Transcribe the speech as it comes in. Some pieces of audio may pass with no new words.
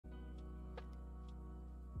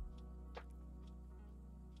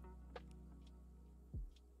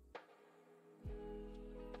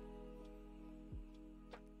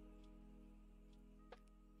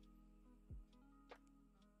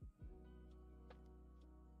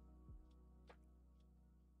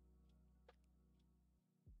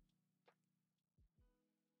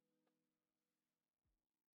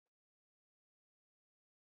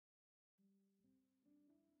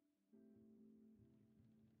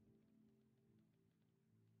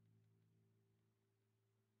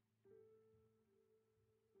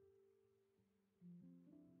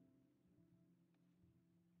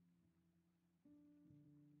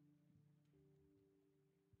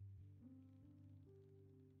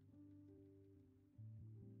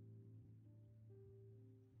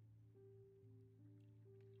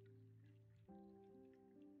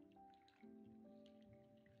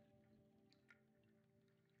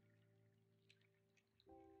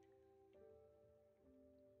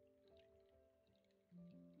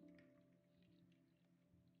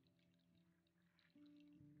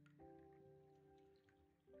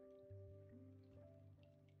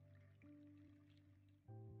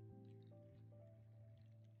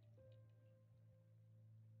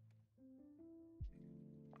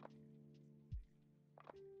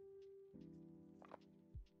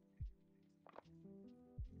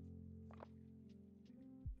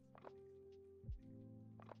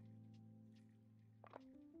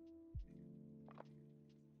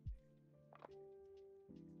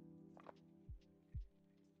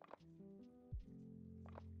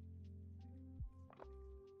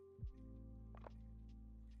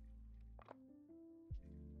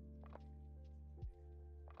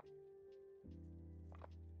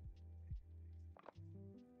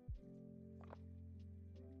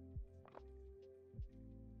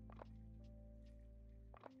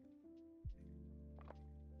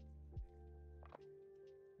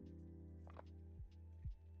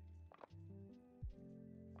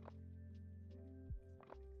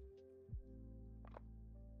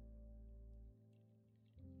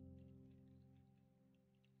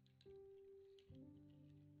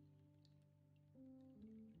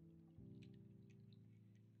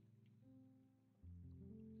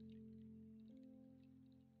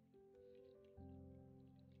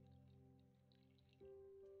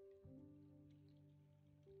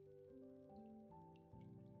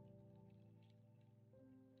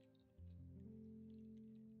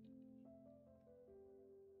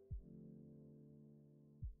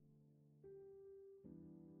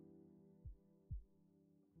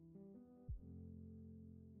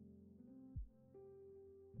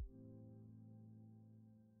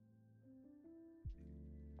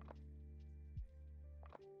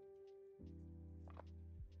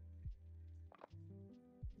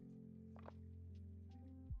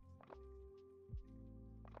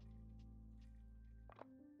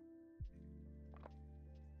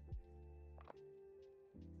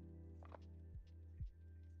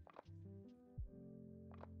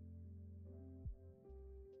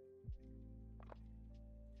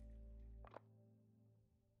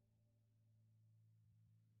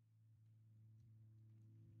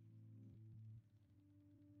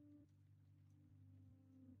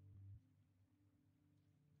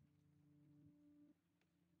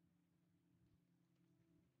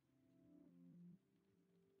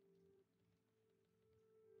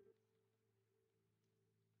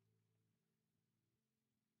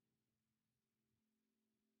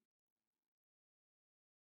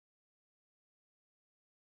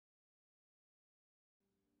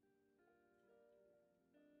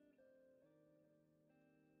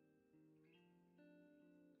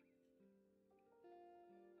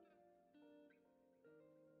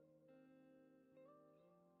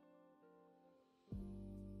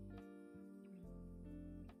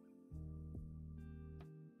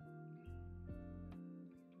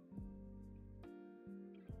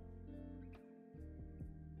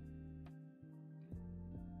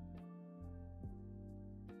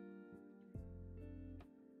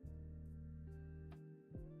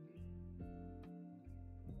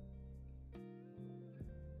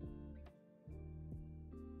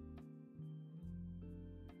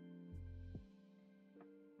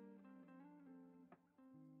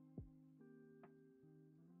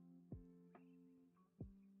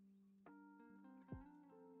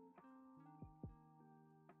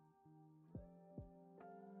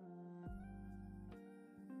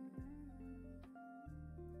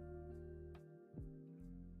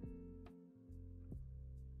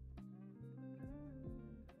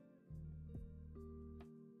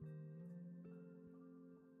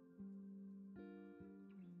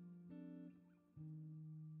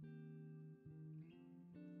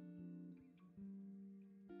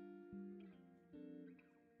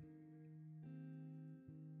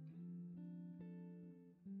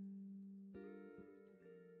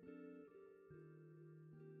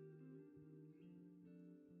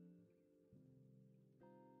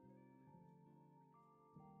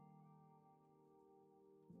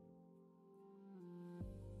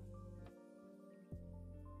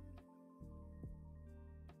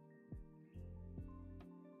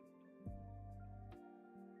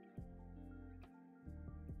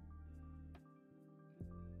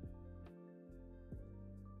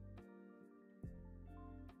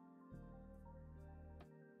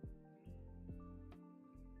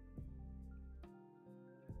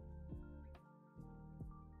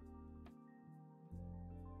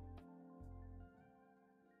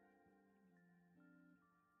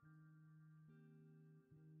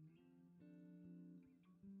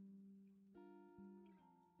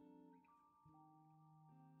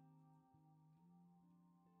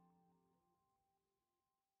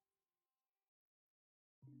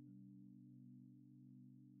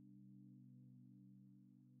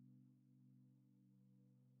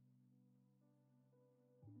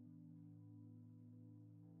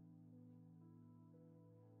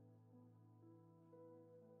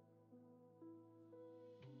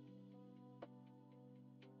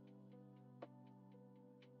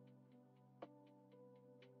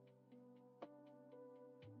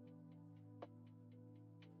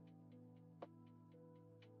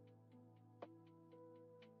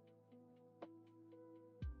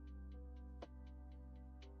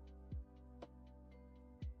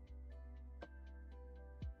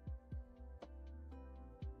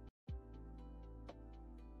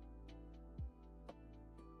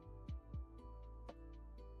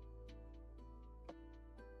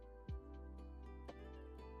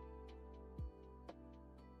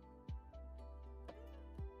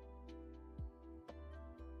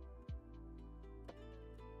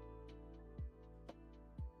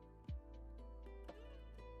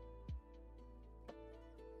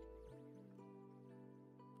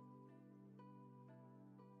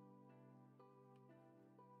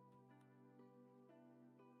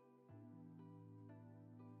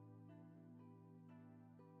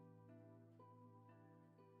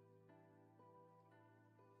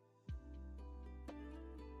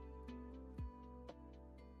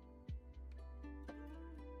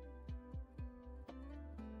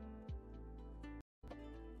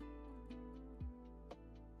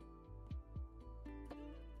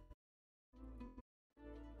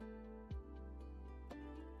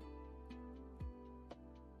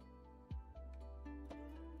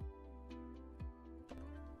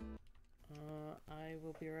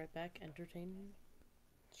will be right back. Entertain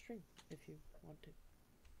stream if you want to.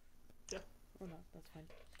 Yeah. Or not, that's fine.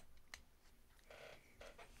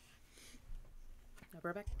 I'll be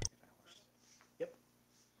right back. Yep.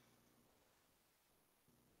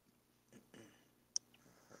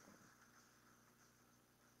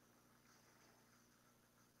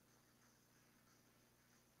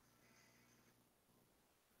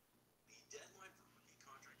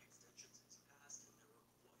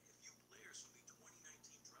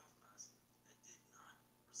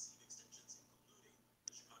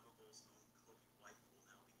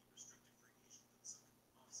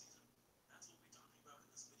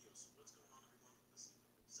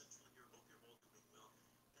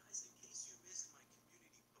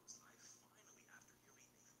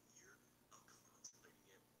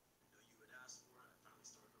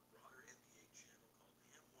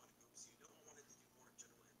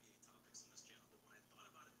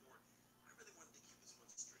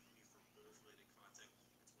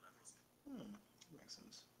 Makes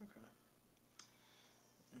sense. Okay.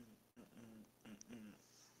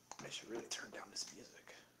 I should really turn down this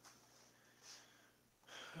music.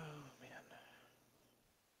 Oh man.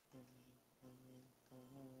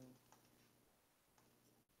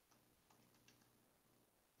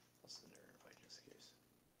 I'll send her an invite just in case.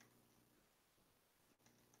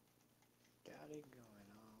 Got it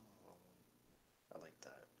going on. I like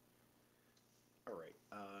that. Alright,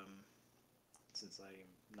 since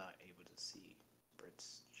I'm not able to see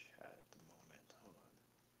Brit's chat at the moment, hold on.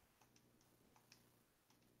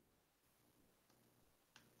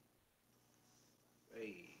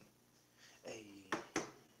 Hey. Hey.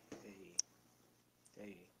 Hey.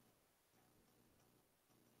 Hey.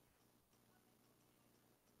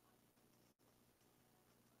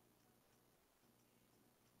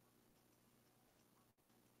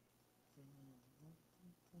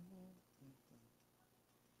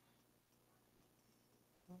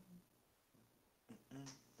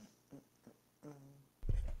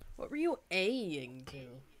 What were you A-ing to? It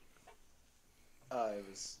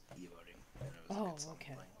was emoting. And it was Oh,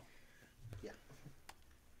 okay. playing. Yeah.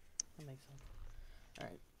 That makes sense.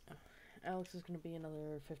 Alright. Alex is going to be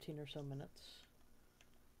another 15 or so minutes.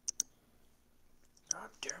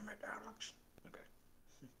 God damn it, Alex. Okay.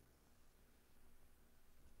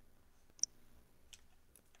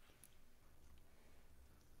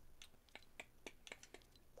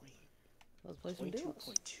 Wait. Let's play some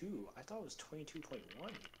duels. 22.2? I thought it was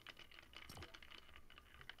 22.1.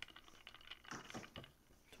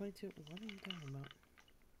 22. What are you talking about?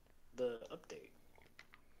 The update.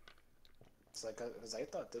 It's like, because I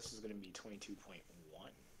thought this was going to be 22.1.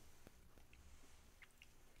 Where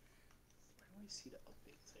do I see the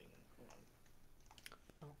update thing? Hold on.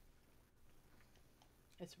 Oh.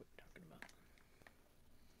 That's what you're talking about.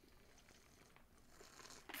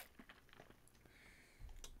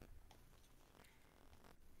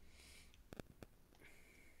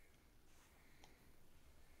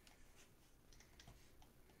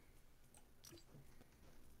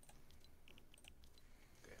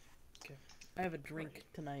 Okay. I have a drink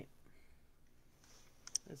tonight.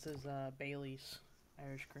 This is Bailey's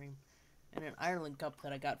Irish Cream in an Ireland cup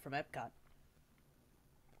that I got from Epcot.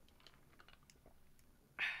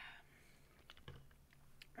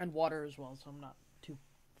 And water as well, so I'm not too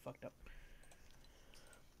fucked up.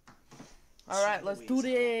 Alright, let's do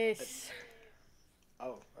this!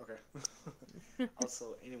 Oh, okay.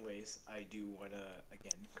 Also, anyways, I do want to,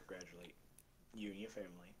 again, congratulate you and your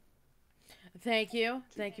family. Thank you.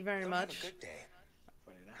 Thank you very much. Have a good day.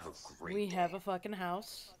 Have a great We day. have a fucking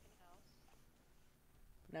house.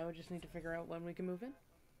 Now we just need to figure out when we can move in.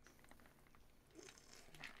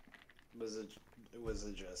 Was it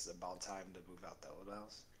just about time to move out the old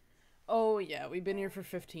house? Oh yeah, we've been here for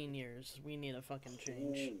 15 years. We need a fucking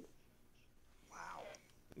change. Ooh. Wow.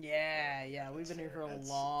 Yeah, we've been here for a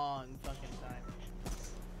long fucking time.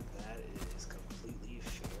 That is completely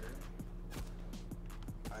fair.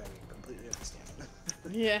 I completely understand.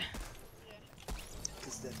 Yeah.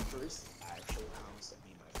 Because the first actual house that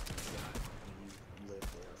me and my friends got, we lived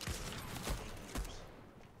there for 8 years.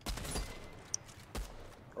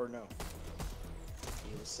 Or no.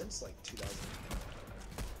 It was since like 2008.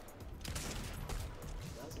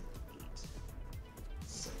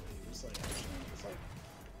 So it was like, actually, it was like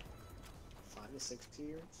 5 to 6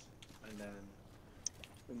 years. And then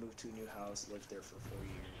we moved to a new house, lived there for 4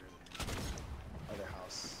 years. Other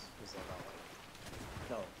house was about like,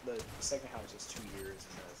 no, the second house was 2 years,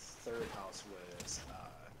 and the third house was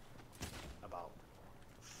about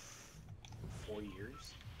 4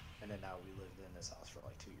 years, and then now we lived in this house for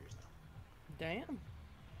like 2 years now. Damn.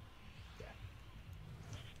 Yeah.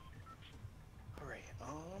 Alright,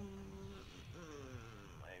 I'm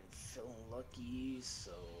feeling lucky,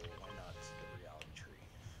 so why not the reality tree?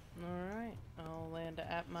 Alright, I'll land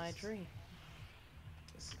at my tree.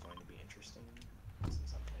 This is going to be interesting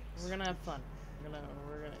since I'm playing this. We're gonna have fun.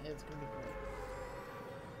 It's gonna be great.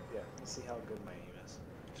 Yeah, let's see how good my aim is.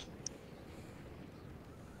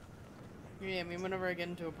 Yeah, I mean, whenever I get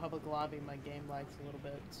into a public lobby, my game lags a little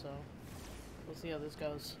bit, so we'll see how this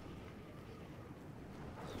goes.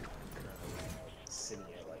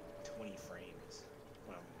 Sitting at like 20 frames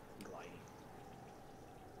when I'm gliding.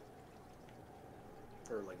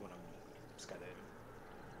 Or like when I'm skydiving.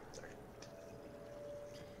 Sorry.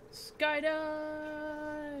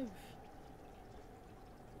 Skydive!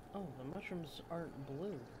 Oh, the mushrooms aren't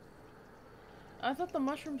blue. I thought the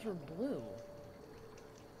mushrooms were blue.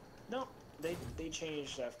 No, they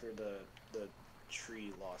changed after the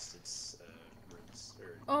tree lost its roots.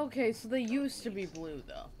 Okay, so they used to be blue,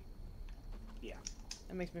 though. Yeah.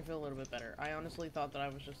 That makes me feel a little bit better. I honestly thought that I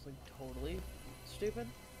was just, like, totally stupid.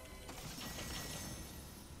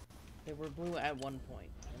 They were blue at one point.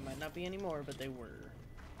 They might not be anymore, but they were.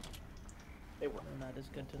 They were. And that is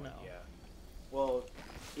good to know. Yeah. Well,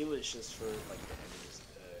 it was just for, like, the enemies,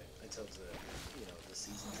 until the, the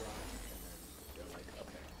season dropped, and then they're like,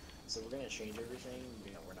 okay, so we're gonna change everything,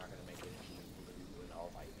 we're not gonna make it blue and all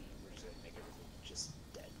IV, we're just gonna make everything just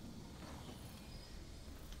dead.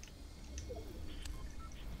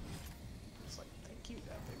 It's like, thank you,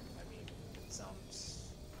 Epic. I mean, it sounds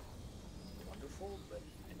wonderful, but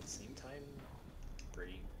at the same time,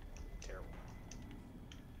 pretty terrible.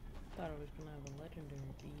 Thought I was gonna have a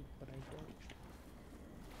legendary bead, but I don't.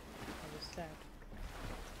 I was sad.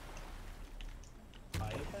 I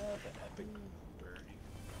have an epic burning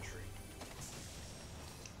tree.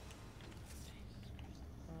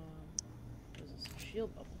 This is a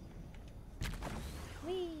shield bubble.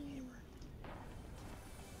 Whee!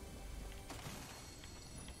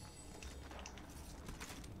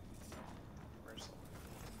 Where's somebody's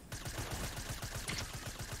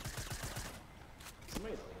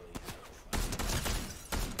literally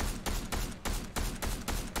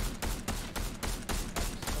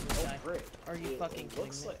Oh, Brit, are you fucking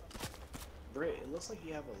kidding me? Like, Brit, it looks like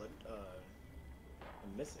you have a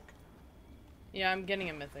mythic. Yeah, I'm getting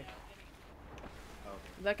a mythic. Okay.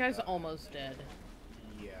 That guy's almost dead.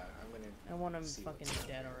 Yeah, I'm gonna. I want him fucking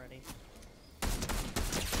dead already.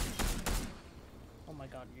 Oh my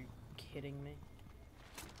god, you're kidding me?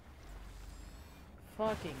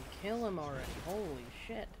 Fucking kill him already. Holy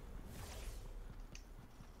shit.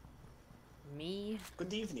 Me?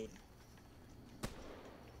 Good evening.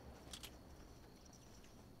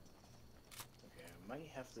 Okay, I might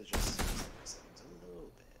have to just set my settings a little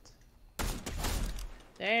bit.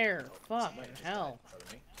 There, Oh, fucking hell.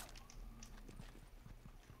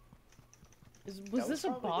 Was this a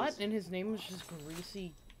bot and his name was just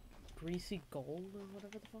Greasy Gold or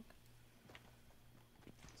whatever the fuck?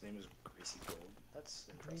 His name is Greasy Gold. That's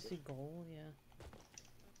impressive. Greasy Gold, yeah.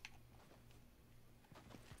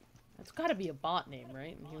 That's gotta be a bot name,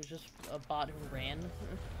 right? And he was just a bot who ran.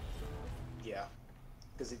 Yeah,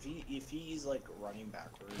 because if he's like running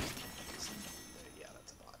backwards, yeah,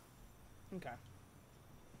 that's a bot. Okay.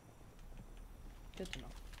 Good to know.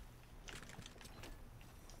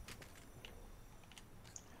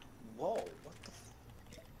 Whoa, what the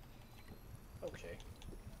okay.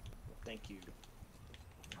 Thank you,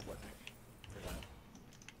 Fortnite, for that.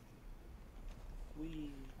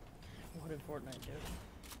 What did Fortnite do?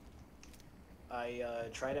 I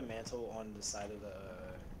tried a mantle on the side of the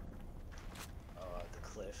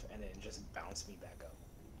cliff, and it just bounced me back up.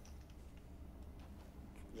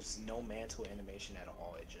 There's no mantle animation at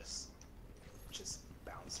all, it just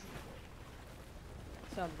bounced me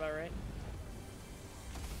away. Sounds about right.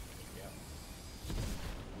 Yeah.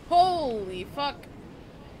 Holy fuck!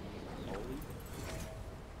 Holy.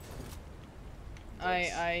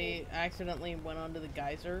 I accidentally went onto the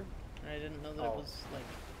geyser, and I didn't know that it was, like,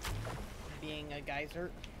 being a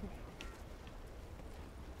geyser.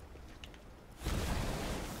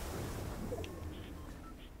 Okay,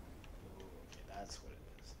 that's what it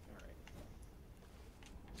is. Alright.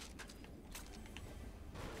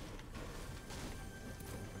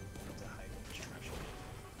 To hide in this trash can.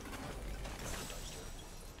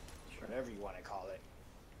 Whatever you want to call it.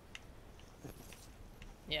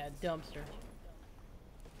 Yeah, dumpster.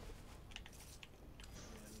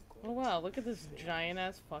 Oh wow, look at this giant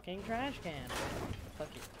ass fucking trash can. Fuck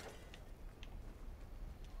you.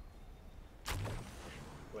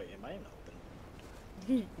 Wait, am I in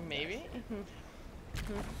open? Maybe? Okay,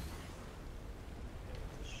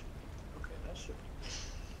 that should be.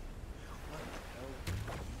 What the hell?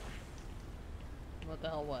 What the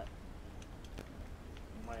hell, what?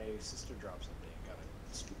 My sister dropped something and got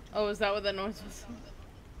it spooked. Oh, is that what that noise was?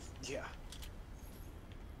 Yeah.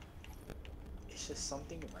 It's just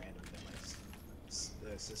something random that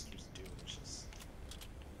my sisters do. It's just...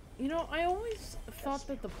 You know, I always thought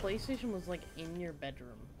that the PlayStation was, like, in your bedroom.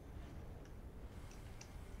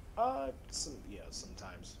 Yeah,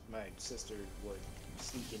 sometimes. My sister would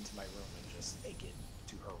sneak into my room and just take it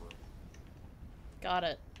to her room. Got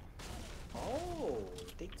it. Oh,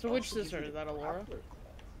 they So which also give sister? you Is the that Alora? grappler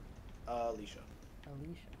claw. Alicia.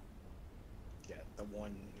 Alicia. Yeah, the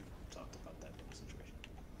one who talked about that situation.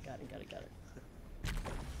 Got it, got it, got it.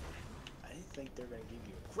 I didn't think they were gonna give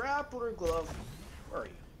you a grappler glove. Where are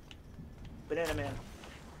you? Banana Man.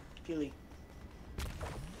 Peely.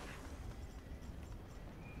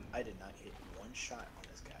 I did not hit one shot on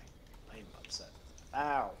this guy. I am upset.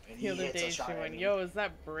 Ow! And he The other hits day a shot she at went, me. yo, is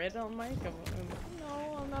that Brit on mic?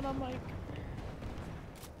 No, I'm not on mic.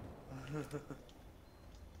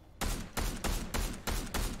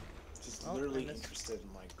 Just Oh, literally interested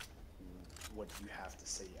in like what you have to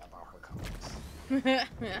say about her comments.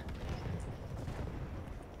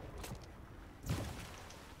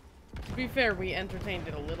 To be fair, we entertained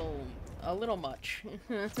it a little much.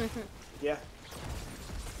 Yeah.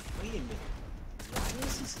 Wait a minute. Why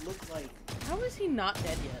does this look like... How is he not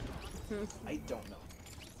dead yet? I don't know.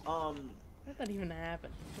 How did that even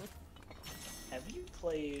happen? Have you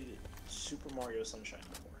played Super Mario Sunshine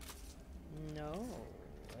before? No,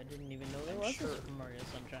 I didn't even know there I'm was sure. a Super Mario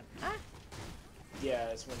Sunshine. Ah! Yeah,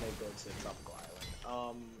 it's when they go to Tropical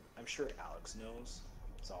Island. I'm sure Alex knows,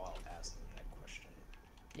 so I'll ask him that question.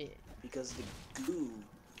 Yeah. Because the goo,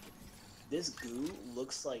 this goo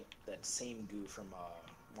looks like that same goo from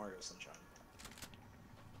Mario Sunshine.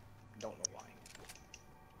 Don't know why.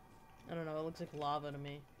 I don't know, it looks like lava to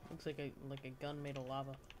me. Looks like a gun made of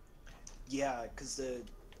lava. Yeah, cause the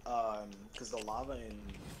lava in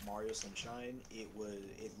Mario Sunshine, it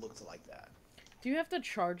looked like that. Do you have to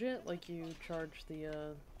charge it like you charge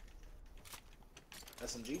the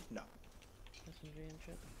SMG? No. SMG and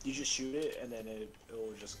shit? You just shoot it, and then it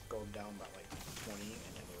will just go down by like 20, and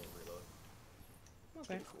then it will reload. It's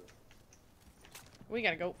Okay. pretty cool. We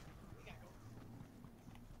gotta go.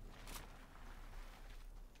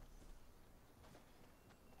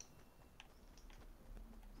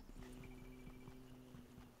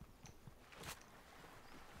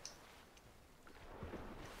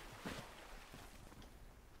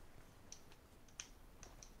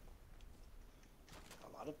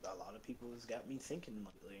 A lot of people has got me thinking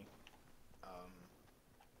lately,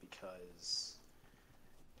 because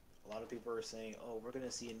a lot of people are saying, "Oh, we're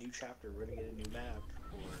gonna see a new chapter. We're gonna get a new map,"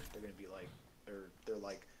 or they're gonna be like, or they're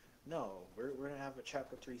like, "No, we're gonna have a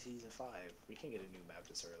chapter 3 season 5. We can't get a new map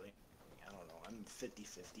this early." I don't know. I'm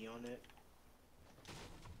 50-50 on it.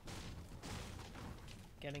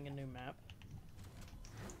 Getting a new map.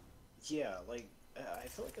 Yeah, like I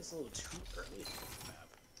feel like it's a little too early to get the map.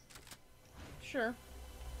 Sure.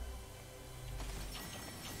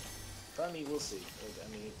 But I mean, we'll see. I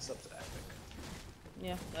mean, it's up to Epic.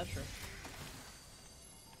 Yeah, that's true.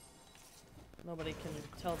 Nobody can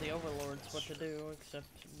tell the overlords what to do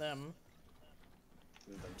except them.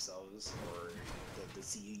 Themselves, or the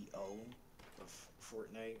CEO of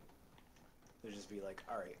Fortnite. They'll just be like,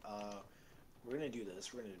 alright, we're gonna do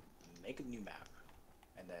this. We're gonna make a new map.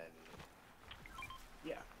 And then,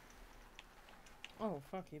 yeah. Oh,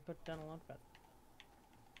 fuck, you put down a launch pad.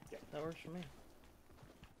 Yeah. That works for me.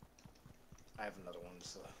 I have another one,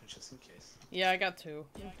 so just in case. Yeah, I got two.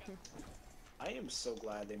 I am so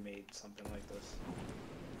glad they made something like this.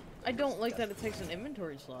 I don't like that it takes an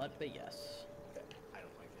inventory slot, but yes. I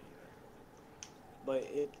don't like it either. But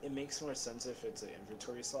it makes more sense if it's an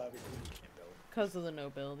inventory slot because you can't build. Because of the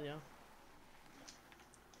no build, yeah.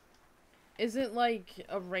 Is it like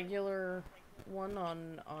a regular one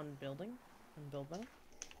on building? On build mode?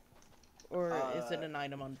 Or is it an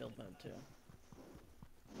item on build mode too?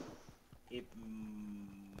 It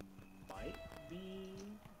might be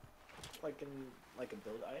like a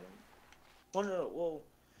build item. Well, no, well,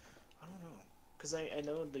 I don't know, cause I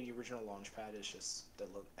know the original launch pad is just the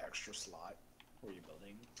little extra slot where you're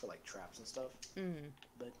building for like traps and stuff. Mm.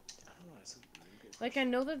 But I don't know. It's a really good Like question. I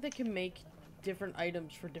know that they can make different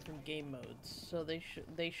items for different game modes, so they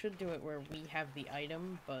should do it where we have the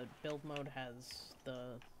item, but build mode has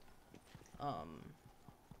the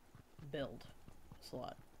build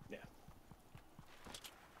slot. Yeah.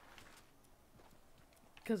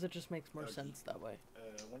 Because it just makes more sense that way.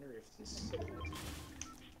 I wonder if this.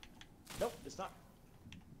 Nope, it's not.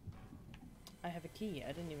 I have a key.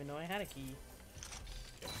 I didn't even know I had a key.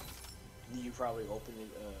 You probably open the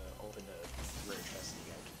rare chest and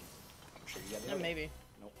you got a key. I'm sure you got another. Maybe.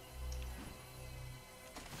 Nope.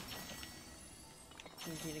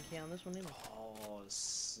 Didn't get a key on this one either. Oh,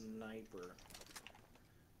 sniper.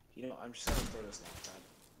 You know, I'm just gonna throw this launch pad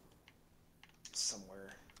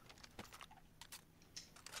somewhere.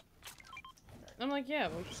 I'm like, yeah,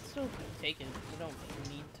 we should still take it. We don't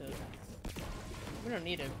need to. We don't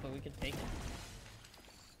need it, but we can take it.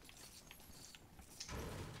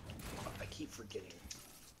 I keep forgetting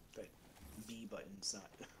that B button's not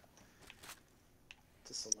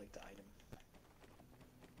to select the item.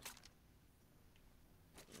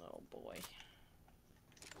 Oh boy.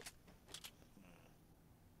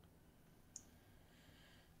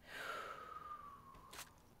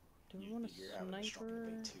 Do we want a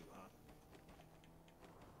sniper? Too, huh?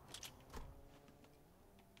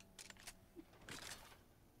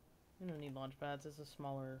 We don't need launch pads. It's a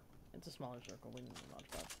smaller circle. We don't need launch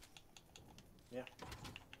pads. Yeah.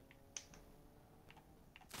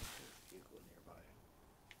 Vehicle nearby.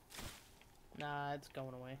 Nah, it's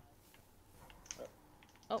going away.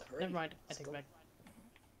 Oh, never mind. I take it back.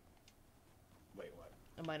 Wait, what?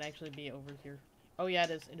 It might actually be over here. Oh yeah,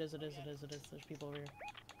 it is. It is. There's people over here.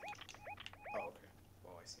 Oh, okay.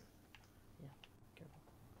 Well, I see. Yeah, careful.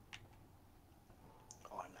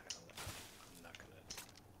 Oh, I'm not gonna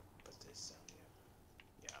put this down yet.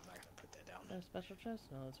 Yeah, I'm not gonna put that down. Is that a special chest?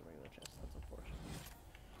 No, that's a regular chest. That's unfortunate.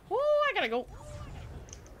 Woo! I gotta go.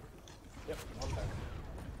 Yep, I'm back.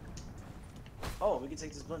 Oh, we can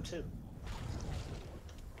take this blimp too.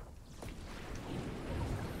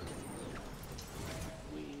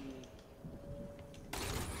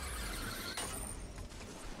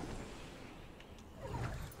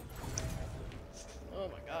 Oh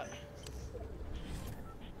my god.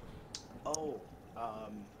 Oh,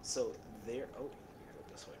 so there. Oh, we gotta go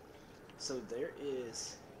this way. So there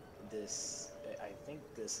is this. I think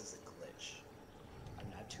this is a glitch. I'm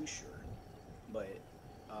not too sure, but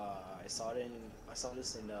I saw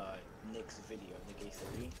this in Nick's video, Nick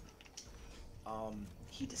A30.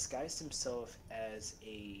 He disguised himself as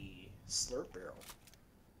a slurp barrel,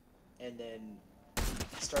 and then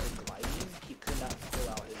he started gliding. He could not pull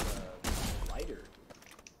out his glider.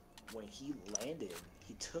 When he landed,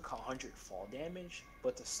 he took 100 fall damage,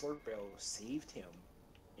 but the slurp barrel saved him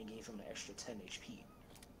and gave him an extra 10 HP.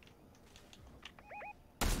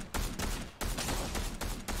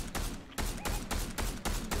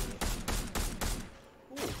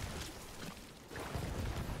 Ooh.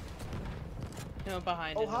 No,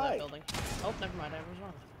 behind Oh, into hi. that building. Oh, never mind. I was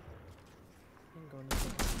wrong. Didn't go in this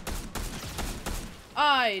building.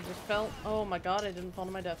 I just fell. Oh my god! I didn't fall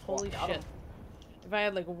to my death. Holy got shit! him. If I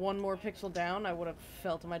had like one more pixel down, I would have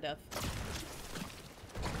fell to my death.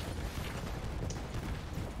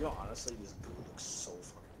 You know, honestly, this goo looks so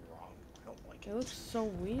fucking wrong. I don't like it. It looks so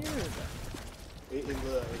weird. It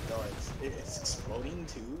does. It's exploding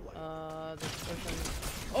too. Like, This person.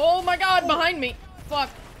 Oh my god! Behind me! Fuck!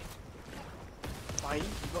 behind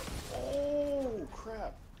you. Oh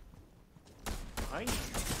crap! Behind you.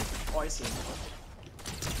 Oh, I see him.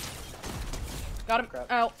 Got him.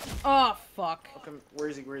 Crap. Ow. Oh fuck. Okay, where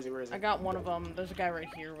is he? Where is he? Where is he? I got one of them. There's a guy right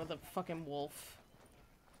here with a fucking wolf.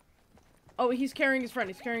 Oh, he's carrying his friend.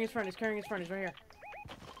 He's carrying his friend. He's carrying his friend. He's right here.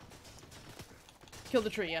 Kill the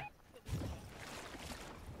tree, yeah.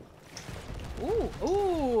 Ooh,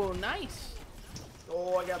 ooh, nice.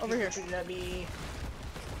 Oh, I got Over people here. shooting at me.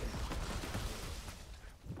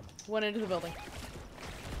 Went into the building.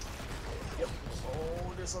 Yep.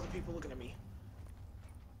 Oh, there's other people looking at me.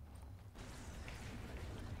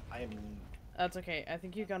 I am. That's okay. I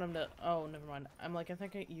think you got him to. Oh, never mind. I'm like, I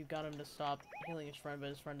think you got him to stop healing his friend, but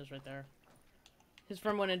his friend is right there. His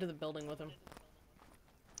friend went into the building with him.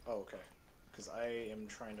 Oh, okay. Because I am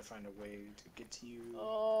trying to find a way to get to you.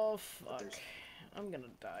 Oh, fuck. I'm gonna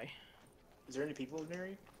die. Is there any people near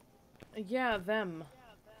you? Yeah, them.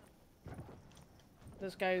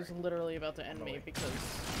 This guy is literally about to end me because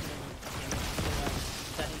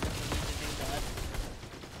that he doesn't need to do that.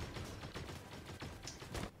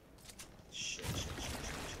 Shit.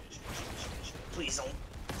 Please don't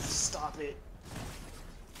stop it.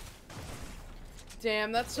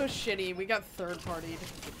 Damn, that's so shitty. We got third-partied.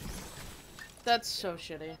 That's so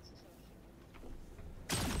shitty.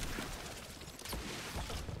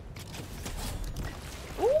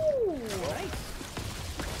 Ooh, nice.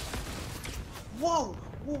 Whoa!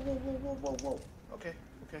 Whoa. Okay.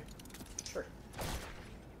 Sure.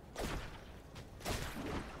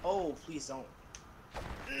 Oh, please don't.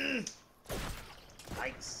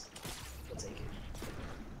 Nice. I'll take it.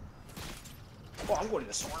 Oh, I'm going to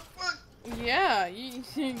the sword. Yeah, you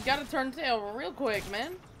gotta turn tail real quick,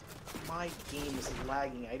 man. My game is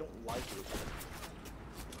lagging. I don't like it.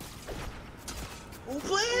 Oh,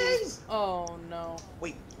 please! Oh, no.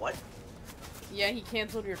 Wait, what? Yeah, he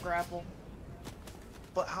canceled your grapple.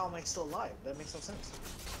 But how am I still alive? That makes no sense.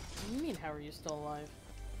 What do you mean, how are you still alive?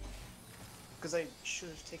 Because I should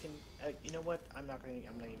have taken... you know what? I'm not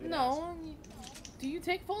even No. Do you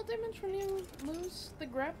take fall damage when you lose the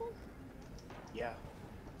grapple? Yeah.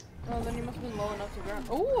 Oh, then you must have been low enough to grab.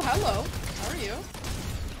 Oh, hello. How are you?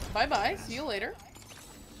 Bye-bye. See you later.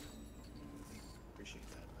 Appreciate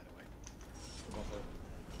that, by the way. I'm going for it.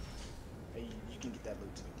 Hey, you can get that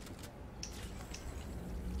loot too.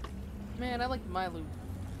 Man, I like my loot.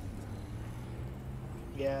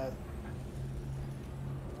 Yeah.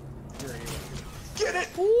 Here, here. Get it!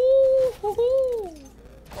 Ooh, hoo, hoo.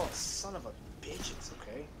 Oh, son of a bitch, it's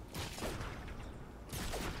okay.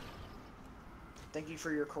 Thank you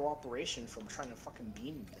for your cooperation from trying to fucking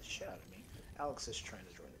beam the shit out of me. Alex is trying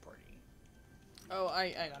to join the party. Oh,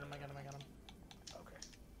 I got him. Okay.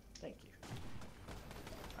 Thank you.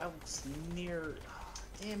 I was near... Oh,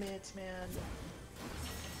 damn it, man.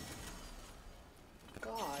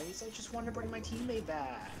 Guys, I just wanted to bring my teammate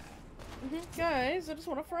back. Guys, I just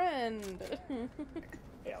want a friend.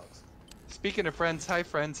 Hey, Alex. Speaking of friends, hi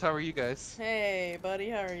friends, how are you guys? Hey, buddy,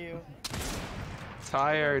 how are you?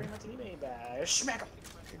 Tired. Bring my teammate back. Smack him.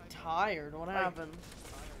 You're tired. What happened?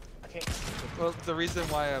 I can't. Well, the reason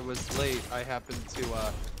why I was late, I happened to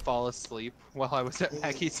fall asleep while I was at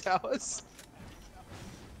Maggie's house.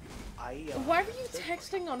 Why were you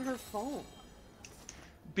texting on her phone?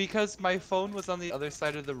 Because my phone was on the other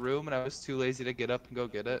side of the room and I was too lazy to get up and go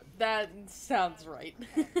get it. That sounds right.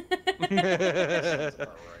 Sounds about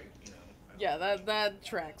right, you know. Yeah, that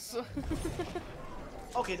tracks.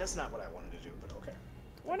 Okay, that's not what I wanted to do, but okay.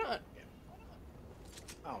 Why not? Yeah.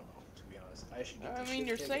 I don't know, to be honest. I should get I this mean, shit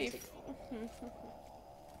you're taken and safe. take-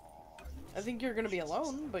 I think you're gonna be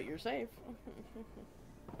alone, but you're safe.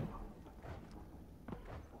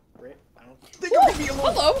 Right? I don't think I'm gonna be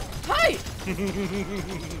alone. Hello! Hi!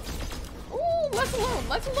 Ooh, let's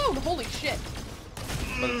alone! Holy shit!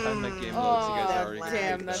 By the time the game loads, you guys Oh, are already gonna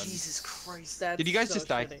damn, be that's- done. Jesus Christ. That's Did you guys so just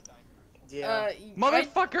die? shitty. Yeah.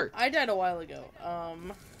 Motherfucker! I died a while ago.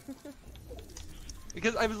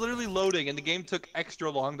 Because I was literally loading and the game took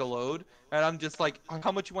extra long to load, and I'm just like,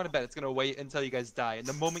 how much you want to bet it's gonna wait until you guys die? And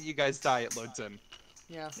the moment you guys die, it loads in.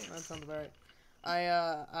 Yeah, that sounds about right.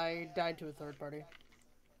 I died to a third party.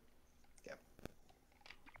 Yep.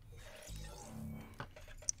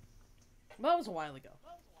 Well, that was a while ago,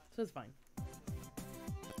 so it's fine.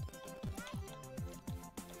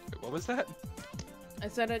 Wait, what was that? I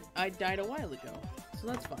said I died a while ago, so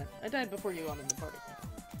that's fine. I died before you got in the party.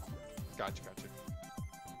 Gotcha.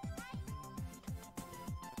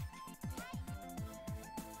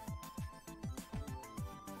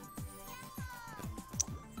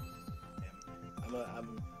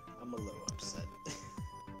 I'm a little upset.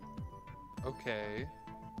 Okay.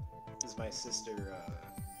 Because my sister,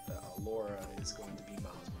 Laura, is going to be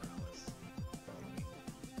Miles Morales. Follow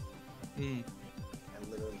me. I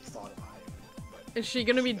literally thought about it, but... Is she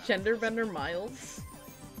gonna be genderbender Miles?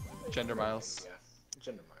 Gender Miles. Yeah.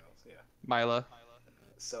 Gender Miles, yeah. Mila.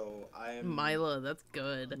 So, I'm... Mila, that's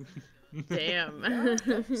good. Damn.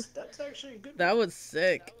 That's actually a good That was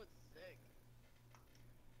sick.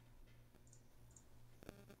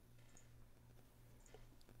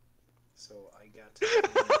 So, I got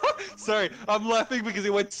to... Sorry, I'm laughing because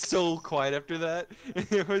it went so quiet after that.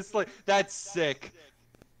 It was like, that's sick.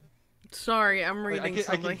 Sorry, I'm Like, reading I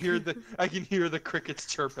something. can hear the crickets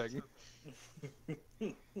chirping.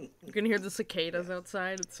 You can hear the cicadas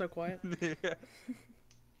outside. It's so quiet. Yeah.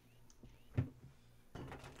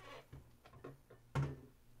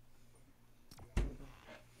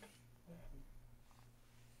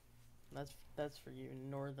 That's for you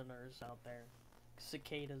northerners out there.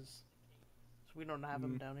 Cicadas. So we don't have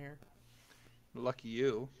them down here. Lucky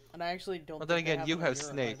you. And I actually don't. Well, then think they again, you them in have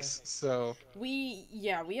Europe snakes, so.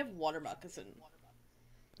 either. We have water moccasin.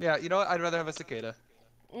 Yeah, you know what? I'd rather have a cicada.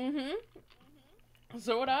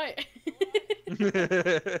 So would I.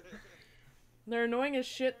 They're annoying as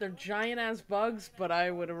shit. They're giant ass bugs, but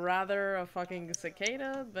I would rather a fucking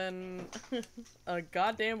cicada than a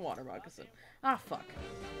goddamn water moccasin. Ah, fuck.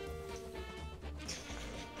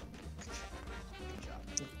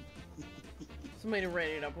 Somebody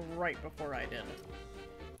readied up right before I did.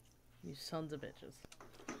 You sons of bitches.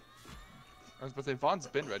 I was about to say, Vaughn's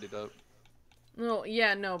been readied up. No,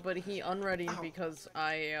 yeah, no, but he unreadied because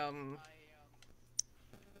I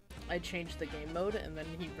changed the game mode and then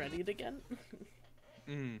he readied again.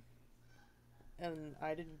 And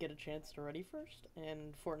I didn't get a chance to ready first,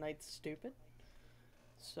 and Fortnite's stupid.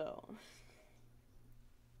 So.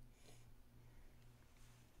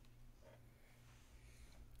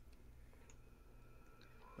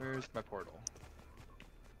 Where's my portal?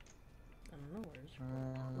 I don't know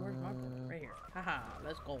where's my portal? Right here. Haha,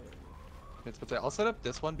 let's go. I'll set up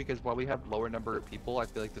this one because while we have lower number of people, I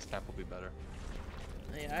feel like this map will be better.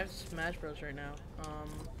 Yeah, I have Smash Bros right now.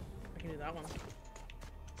 I can do that one.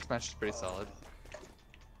 Smash is pretty solid.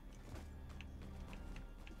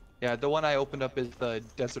 Yeah, the one I opened up is the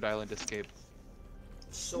Desert Island Escape.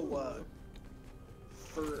 So,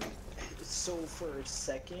 for a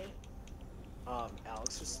second,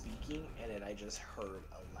 Alex was speaking, and then I just heard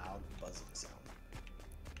a loud buzzing sound.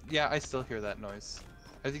 Yeah, I still hear that noise.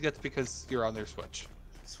 I think that's because you're on their Switch.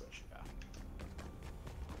 Switch, yeah.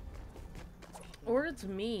 Or it's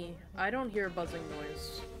me. I don't hear a buzzing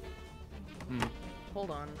noise. Hmm.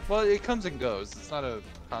 Hold on. Well, it comes and goes. It's not a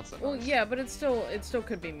constant Well, noise. yeah, but it still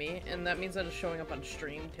could be me, and that means that it's showing up on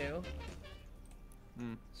stream too.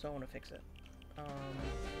 Hmm. So I want to fix it.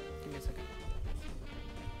 Give me a second.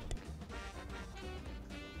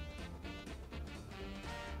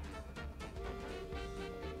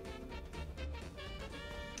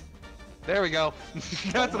 There we go.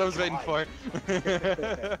 That's what I was waiting for.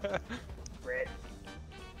 Brett.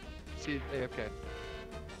 She's okay.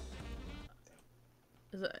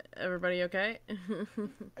 Is everybody okay?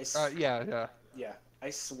 Yeah. Yeah, I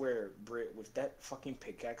swear, Britt, with that fucking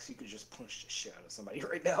pickaxe, you could just punch the shit out of somebody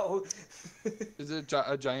right now. Is it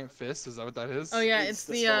a giant fist? Is that what that is? Oh yeah, It's it's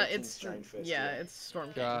the the Storm it's King's giant fist, yeah, yeah. it's Storm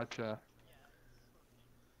King. Gotcha.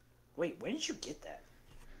 Wait, when did you get that?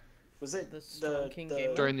 Was it The Storm King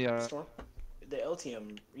game During the Storm? The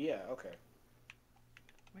LTM, yeah, okay.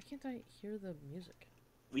 Why can't I hear the music?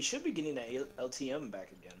 We should be getting that LTM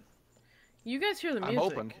back again. You guys hear the I'm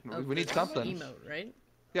music? open. of We need this something. Emote, right?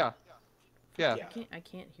 Yeah. Yeah. Yeah. I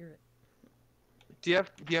can't hear it. Do you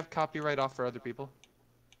have copyright off for other people?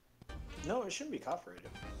 No, it shouldn't be copyrighted.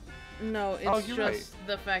 No, it's Oh, just you're right.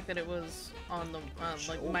 the fact that it was on the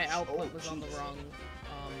like my output was on the jeez. wrong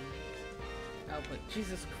output.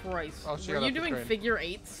 Jesus Christ! Oh, she Were got you off the doing train. figure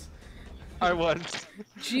eights? I was.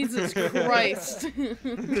 Jesus Christ! I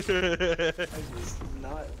was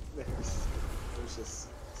not. There's just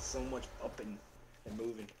so much up and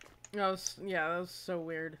moving. That was so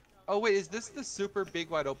weird. Oh wait, is this the super big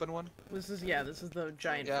wide open one? This is the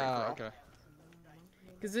giant Yeah. free-for-all. Okay.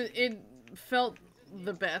 Because it felt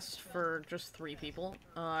the best for just 3 people.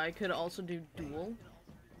 I could also do duel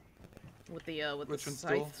with the Which the one's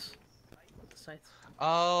duel? scythes. With the scythes.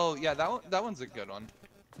 Oh yeah, that one's a good one.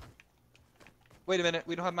 Wait a minute,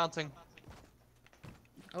 we don't have mounting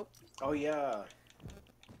Oh yeah.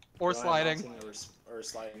 or Don't have sliding mounting or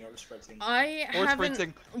sliding or sprinting. I or haven't.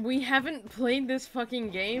 sprinting. We haven't played this fucking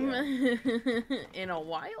game in a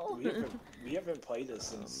while. We haven't played this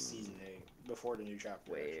since season 8, before the new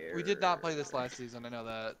chapter. Where We did not play this last season. I know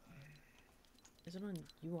that. is it on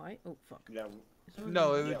UI? Oh fuck. Yeah, Is it on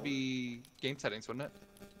No, it UI? would be game settings, wouldn't it?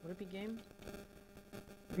 Would it be game?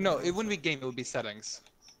 No, it wouldn't be game. It would be settings.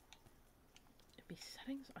 It'd be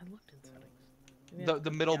settings. I looked in settings. Maybe I The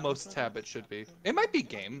clicked middlemost down tab it should be. It might be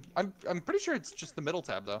game. I'm pretty sure it's just the middle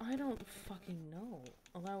tab though. I don't fucking know.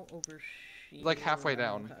 Allow overshield. Like halfway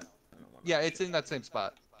down. Okay. I don't wanna Yeah, it's overshield. in that same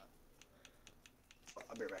spot.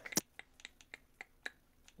 I'll be right back.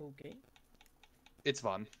 Okay. It's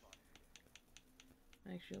fun.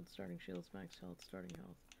 Max shield, starting shields, max health, starting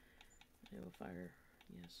health. Enable fire.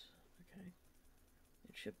 Yes. Okay.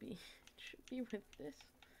 It should be. It should be with this.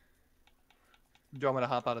 Do you want me to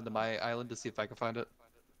hop out into my island to see if I can find it?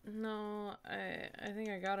 No, I think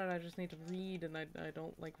I got it. I just need to read, and I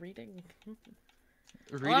don't like reading.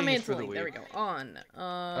 Reading is for the There we weak. go. On.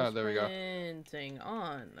 There we go. Sprinting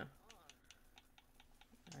on.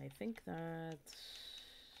 I think that's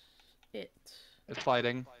it. It's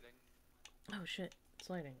sliding. Oh shit!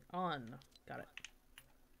 Sliding on. Got it.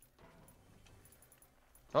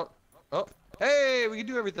 Oh, hey, we can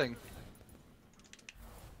do everything.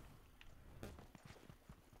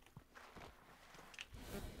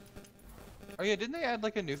 Oh yeah, didn't they add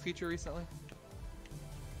like a new feature recently?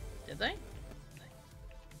 Did they?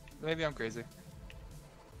 Maybe I'm crazy.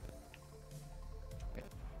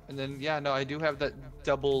 And then yeah, no, I do have that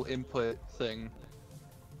double input thing.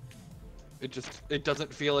 It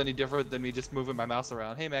doesn't feel any different than me just moving my mouse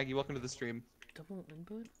around. Hey Maggie, welcome to the stream. Double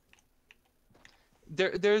input?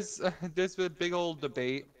 There's a big old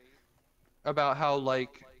debate about how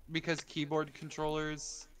like because controller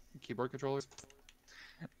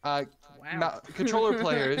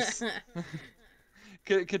players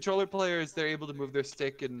controller players, they're able to move their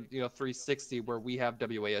stick in 360 where we have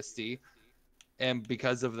WASD, and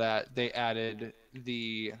because of that, they added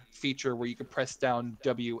the feature where you can press down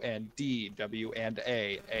W and D, W and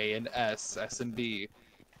A and S and B,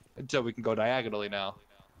 until we can go diagonally now.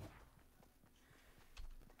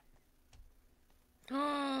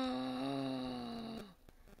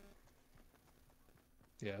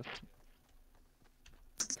 Yes.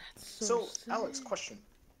 That's So, sad. Alex, question.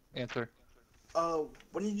 Answer.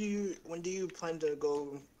 When do you plan to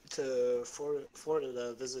go to Florida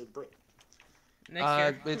to visit Brit? Next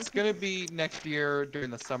year. It's gonna be next year during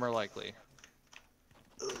the summer, likely.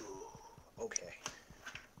 Ooh, okay.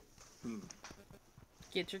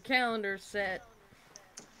 Get your calendar set.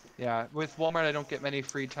 Yeah, with Walmart, I don't get many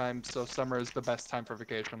free time, so summer is the best time for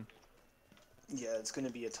vacation. Yeah, it's gonna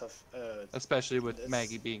be a tough. Especially with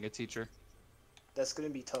Maggie being a teacher. That's gonna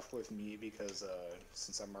be tough with me because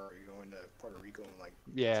since I'm already going to Puerto Rico in like.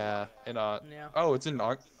 Yeah, and Yeah. oh, it's in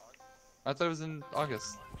August. I thought it was in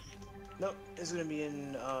August. No, it's gonna be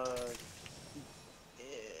in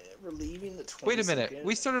we're leaving the 22nd. Wait a minute,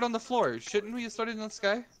 we started on the floor. Shouldn't we have started in the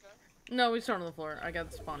sky? No, we started on the floor. I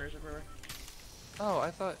got spawners everywhere. Oh,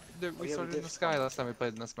 I thought that we yeah, started we in the did sky spawn. last time we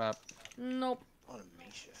played in this map. Nope. On a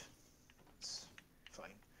main shift. It's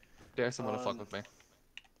fine. Dare someone to fuck with me.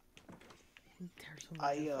 There's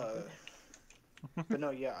someone to fuck with. But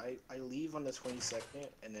no, yeah, I leave on the 22nd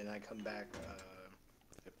and then I come back.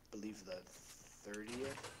 I believe the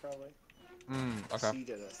 30th probably. Okay. It's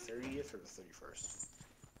either the 30th or the 31st.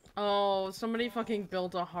 Oh, somebody fucking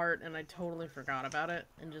built a heart and I totally forgot about it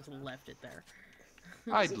and just left it there.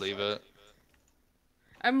 I'd leave it.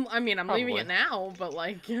 I'm leaving Probably. it now, but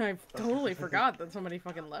like I totally forgot that somebody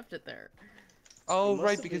fucking left it there. Oh, must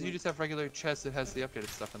right, have because been- you just have regular chests that has the updated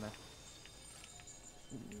stuff in there.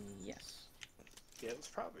 Yes. Yeah, it was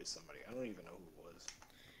probably somebody. I don't even know who it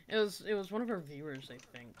was. It was one of our viewers, I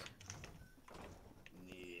think.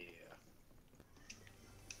 Yeah.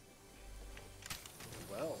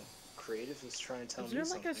 Well, Creative is trying to tell Is me there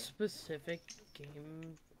like something. a specific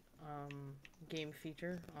game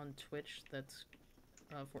feature on Twitch that's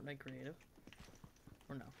Fortnite creative?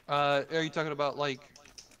 Or no? Are you talking about like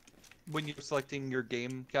when you're selecting your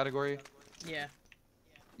game category? Yeah,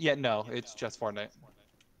 Yeah, no, it's just Fortnite.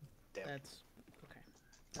 Damn. that's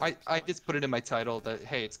okay. I just put it in my title that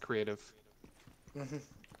hey, it's creative.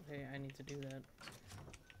 Okay, I need to do that.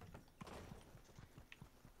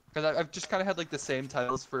 Because I've just kind of had like the same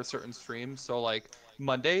titles for certain streams. So like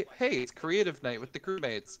Monday, hey, it's creative night with the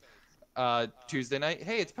crewmates. Tuesday night,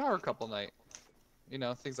 hey, it's power couple night. You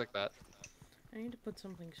know, things like that. I need to put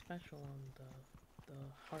something special on the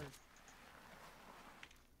heart.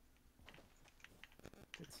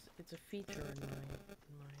 It's a feature in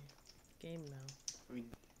my game now.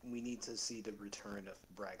 We need to see the return of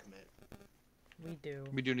Bragmit. We do.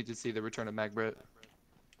 We do need to see the return of Magbrit.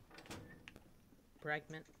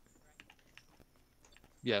 Fragment.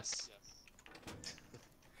 Yes.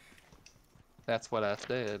 That's what I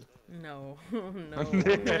said. No, no.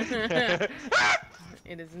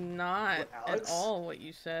 It is not What, at Alex? all what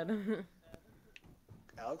you said.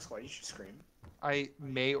 Alex, why did you scream? I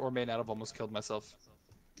may or may not have almost killed myself.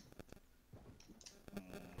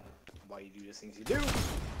 Why you do the things you do?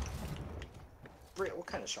 Brit, what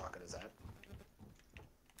kind of shotgun is that?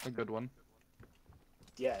 A good one.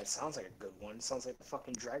 Yeah, it sounds like a good one. It sounds like the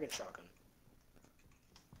fucking dragon shotgun.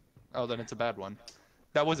 Oh, then it's a bad one.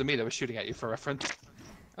 That wasn't me that was shooting at you for reference.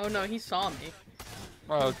 Oh no, he saw me.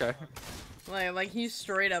 Oh, okay. Like he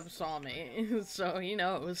straight up saw me, so he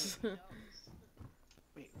knows.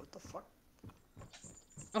 Wait, what the fuck?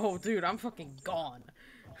 Oh, dude, I'm fucking gone.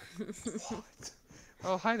 What?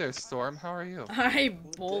 Oh, hi there, Storm. How are you? I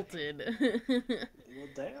bolted. Well,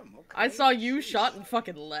 damn, okay. I saw you shot and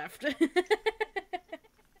fucking left.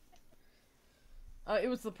 It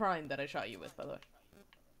was the prime that I shot you with, by the way.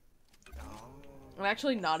 Oh. I'm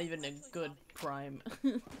actually not even a good prime.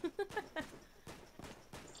 20,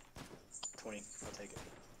 I'll take it.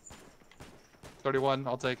 31,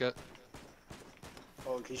 I'll take it.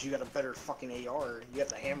 Oh, because you got a better fucking AR. You got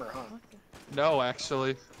the hammer, huh? No,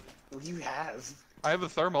 actually. What do you have? I have a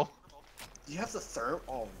thermal. You have the therm?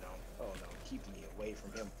 Oh no. Oh no. Keep me away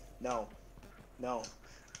from him. No. No.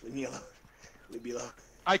 Leave me alone. Leave me alone.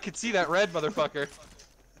 I could see that red, motherfucker.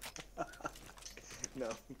 No.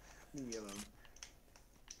 Leave me alone.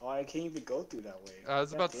 Oh, I can't even go through that way. I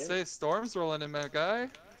was about to God say, damn it. Storm's rolling in, my guy.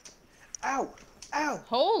 Ow! Ow!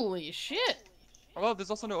 Holy shit! Oh, well,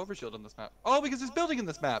 there's also no overshield on this map. Oh, because there's building in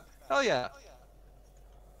this map. Hell yeah.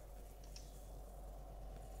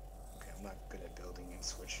 Okay, I'm not good at building in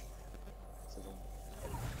Switch. So don't...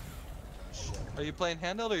 Oh, shit. Are you playing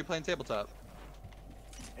handheld or are you playing tabletop?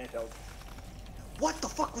 Handheld. What the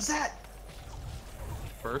fuck was that?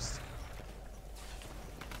 first.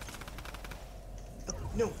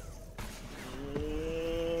 No.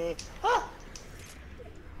 Ah!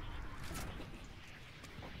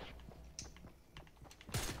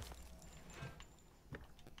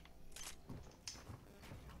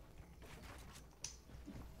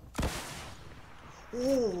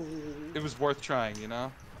 Ooh. It was worth trying, you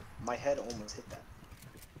know? My head almost hit that.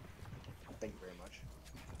 Thank you very much.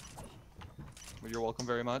 Well, you're welcome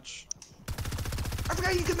very much. I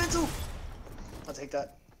forgot you can mental! I'll take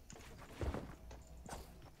that.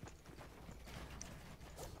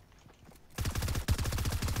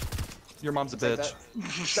 Your mom's a Take bitch. that.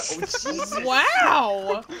 Oh, Jesus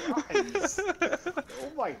Wow! Christ.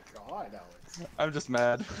 Oh my god, Alex. I'm just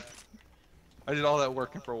mad. I did all that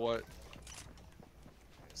work and for what?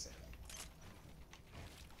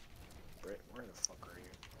 Britt, where the fuck are you?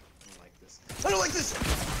 I don't like this. I don't like this!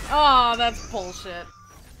 Oh, that's bullshit.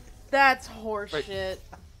 That's horseshit.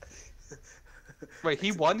 Wait,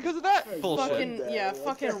 he won because of that? Bullshit. Fucking, yeah,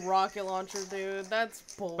 fucking rocket launcher, dude. That's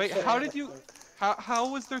bullshit. Wait, how did you...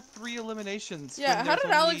 How was there 3 eliminations? Yeah, when how there's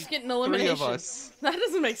did Alex only get an 3 elimination? of us? That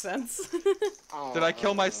doesn't make sense. Did I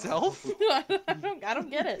kill myself? I don't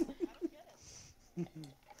get it.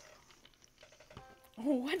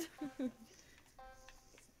 What?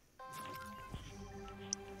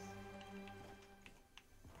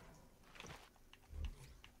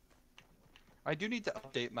 I do need to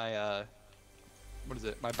update my, what is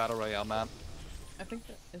it? My Battle Royale map. I think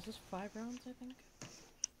that, is this 5 rounds, I think?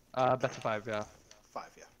 Best of 5, yeah. 5,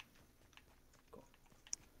 yeah.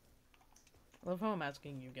 I love how I'm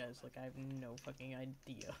asking you guys, like, I have no fucking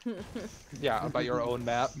idea. Yeah, about your own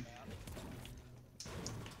map.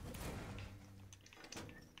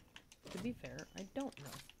 To be fair, I don't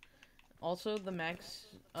know. Also, the max,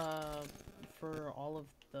 for all of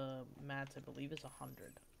the mats, I believe, is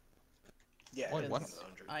 100. Yeah, Only it's one?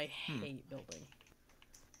 100. I hate building.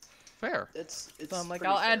 Fair. It's So I'm like,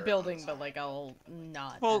 pretty I'll add fair, building, honestly. but like, I'll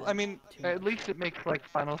not. Well, add I mean, too at much. least it makes, like,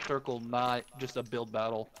 Final Circle not just a build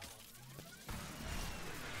battle.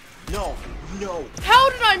 No, no. How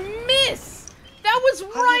did I miss? That was How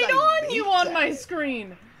did right I on you make on that? my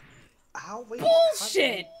screen. How? Wait.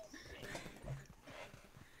 Bullshit!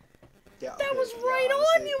 Yeah, That okay, was yeah, right on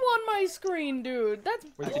honestly, you on my screen, dude. That's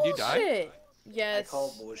Wait, bullshit. did you die? Yes. I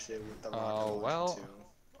call bullshit with the rocket Oh, launcher well. too.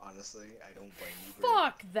 Honestly, I don't blame you. Bro.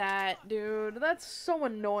 Fuck that, dude. That's so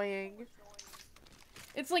annoying.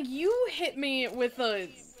 It's like you hit me with a,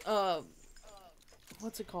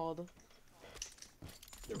 what's it called?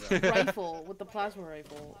 The Rifle, with the plasma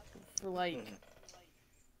rifle. For like,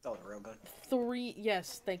 Oh, the railgun. 3,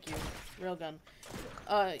 yes, thank you. Railgun.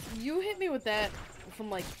 You hit me with that from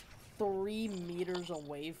like 3 meters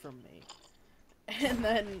away from me. And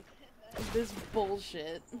then, this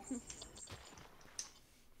bullshit.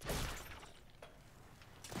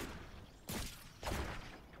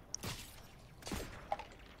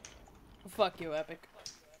 Fuck you, Epic.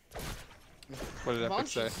 What did Epic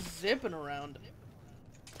Launch say? is zipping around.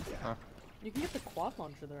 Yeah. Huh. You can get the quad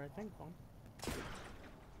launcher there, I think, Paul.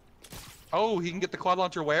 Oh, he can get the quad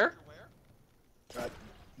launcher where?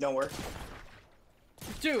 Nowhere.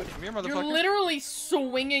 Dude, Come here, you're motherfucker. literally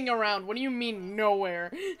swinging around. What do you mean,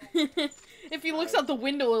 nowhere? If he looks out the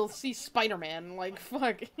window, he'll see Spider-Man. Like,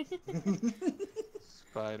 fuck.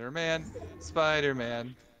 Spider-Man.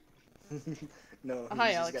 Spider-Man. No.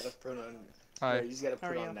 Hi, you Alex. just gotta put on. Hi. No, you just gotta How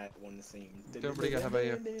put are on you? that one theme. Doing pretty good, how about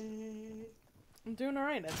you? I'm doing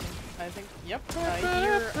alright, I think. Yep,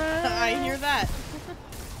 I hear that.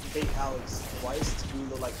 Hey, Alex, why does Taboo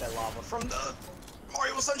look like that lava from the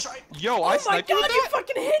Mario Sunshine? Yo, Oh I my sniped you god, with you that?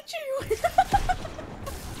 fucking hit you!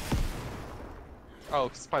 Oh,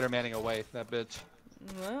 Spider-Manning away, that bitch.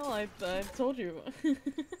 Well, I told you.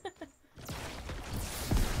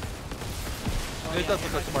 It does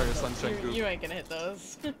look like the Mario Sunshine You, group. you ain't gonna hit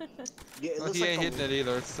those. Yeah, it Well, looks he like ain't hitting it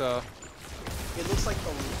either, so... It looks like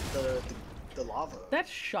the lava. That's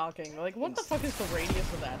shocking. Like, what the fuck is the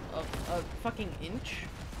radius of that? A fucking inch?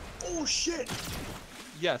 Oh shit!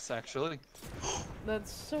 Yes, actually.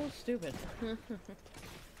 That's so stupid. Oh,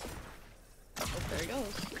 there he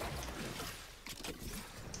goes.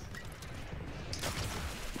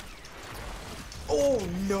 Oh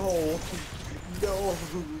no! No!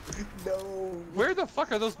 No! Where the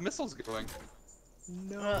fuck are those missiles going?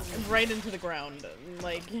 No! Right into the ground.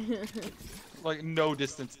 Like, Like, no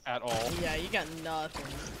distance at all. yeah, you got nothing.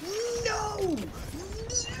 No!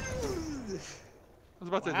 I was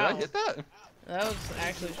about to say, did Wow. I hit that? That was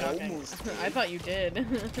actually shocking. Almost did. I thought you did.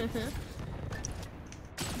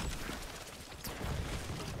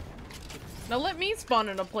 Now let me spawn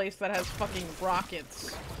in a place that has fucking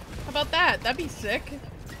rockets. How about that? That'd be sick.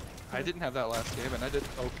 I didn't have that last game, and I did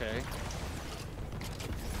okay.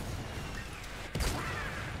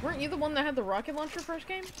 Weren't you the one that had the rocket launcher first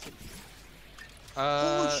game?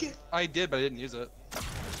 Holy shit! I did, but I didn't use it.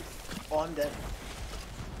 Oh, I'm dead.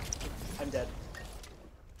 I'm dead.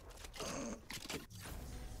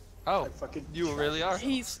 Oh, I fucking you really are?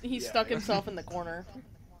 He's Yeah. stuck himself in the corner.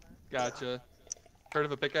 Gotcha. Heard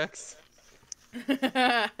of a pickaxe?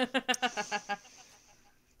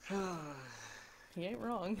 He ain't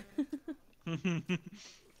wrong.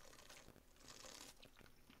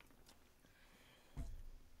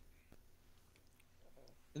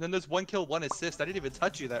 And then there's 1 kill, 1 assist. I didn't even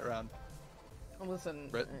touch you that round. Listen,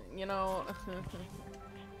 Brit. you know...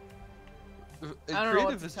 I don't know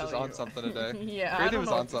what Creative to is tell just you. on something today. Yeah, Creative I don't is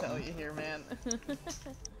know on what to tell something. you here, man.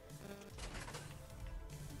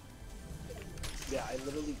 Yeah, I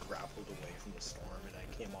literally grappled away from the storm, and I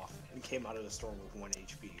came out of the storm with 1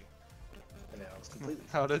 HP, and I was completely.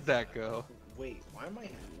 How did that go? Wait, why do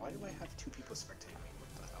I have 2 people spectating me?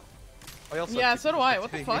 What the hell? I also Yeah, have so do people I.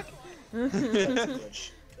 What the spectating fuck? That's a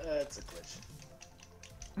glitch. That's a glitch.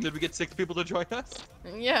 me. Did we get 6 people to join us?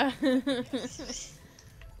 Yeah. Hey,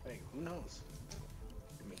 who knows?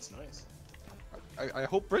 I mean, it's nice. I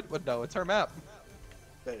hope Brit would know. It's her map.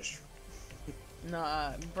 That is true.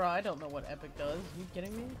 Nah, bro, I don't know what Epic does. You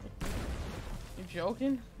kidding me? You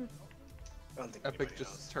joking? I don't think Epic anybody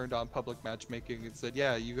just knows. turned on public matchmaking and said,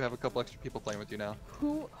 yeah, you have a couple extra people playing with you now.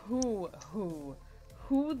 Who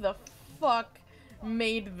the fuck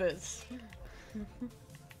made this?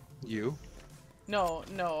 You? No,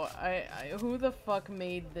 who the fuck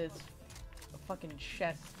made this fucking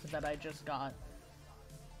chest that I just got?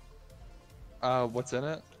 What's in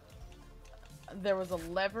it? There was a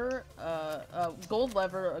lever, a gold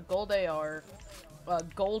lever, a gold AR, a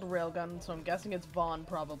gold railgun, so I'm guessing it's Vaughn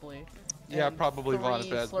probably. Yeah, and probably Vaughn if it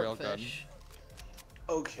 3 has railgun. slurpfish.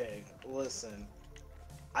 Okay, listen.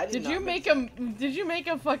 I Did not you make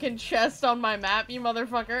a fucking chest on my map, you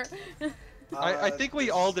motherfucker? I think we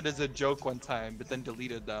all did as a joke one time, but then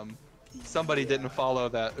deleted them. Somebody yeah, didn't follow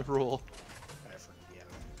that rule. I forget.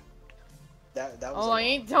 Yeah. That was. Oh, a I lot.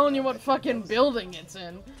 ain't telling you I what think fucking that was- building it's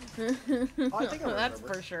in. Oh, I think I That's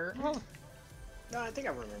remember. for sure. No, I think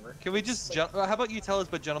I remember. Can we just It's like- how about you tell us,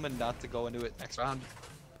 but gentlemen, not to go into it next round?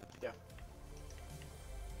 Yeah.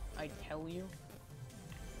 I tell you.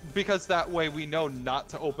 Because that way we know not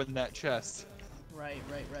to open that chest. Right.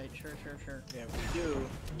 Sure. Yeah, if we do.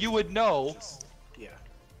 You would know. Yeah.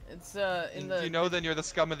 It's in the You know, then you're the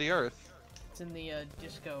scum of the earth. it's in the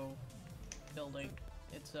disco building.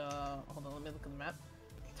 It's hold on, let me look at the map.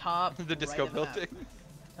 Top The right disco of the map. building.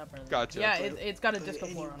 Top right of the Gotcha. map. Yeah, So- it's got a so disco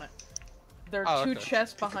any- floor on it. There are Oh, 2 okay.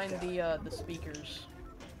 chests behind the speakers.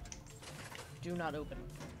 Do not open.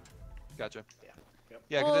 Gotcha. Yeah. Yep.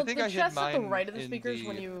 Yeah, because Well, I think the I hid chests mine at the right of the in speakers the...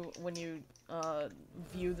 when you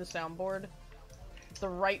view the soundboard. The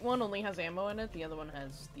right one only has ammo in it. The other one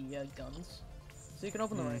has the guns. So you can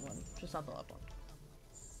open the right one, just not the left one.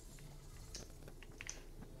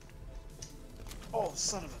 Oh,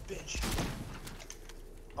 son of a bitch.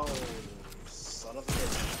 Oh, son of a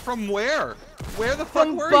bitch. From where? Where the fuck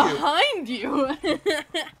From were you? behind you.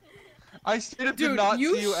 I straight up Dude, did not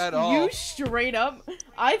see you at all. You straight up.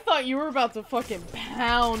 I thought you were about to fucking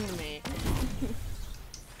pound me.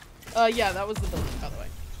 Yeah, that was the building, by the way.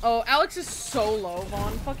 Oh, Alex is so low,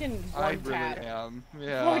 Vaughn. Fucking one I tap. really am.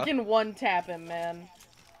 Yeah. Fucking one tap him, man.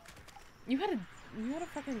 You had a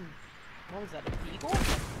fucking, what was that, a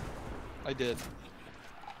deagle? I did.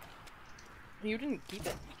 You didn't keep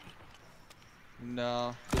it.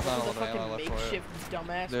 No, there's not a It was lot of ammo fucking left for it. makeshift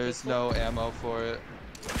dumbass There's pistol. no ammo for it.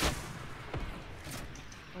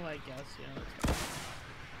 Oh, I guess, yeah.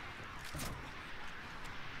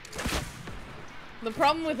 That's fine. The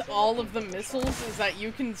problem with all of the missiles is that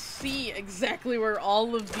you can see exactly where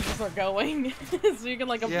all of these are going, so you can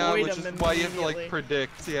like Yeah, avoid which them is why you have to immediately. like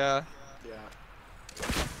predict. Yeah. Yeah.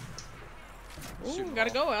 Ooh, Shoot 'em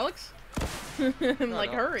gotta all. go, Alex. Like,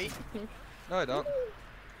 don't. hurry. No, I don't.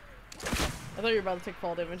 I thought you were about to take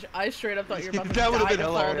fall damage. I straight up thought you were about to That would've die been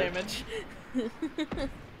to fall hilarious. damage.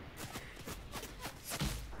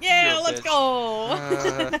 Yeah, You're a let's bitch. go!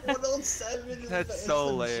 107 is That's the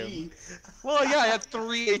so SMG. lame. Well, yeah, I had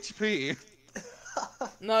 3 HP.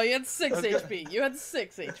 No, you had 6 That's good. HP. You had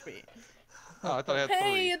 6 HP. Oh, I thought I had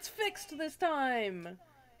Hey, 3. it's fixed this time!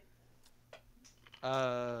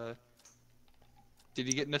 Did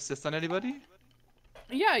you get an assist on anybody?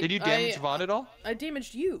 Yeah, Did you damage Vaughn at all? I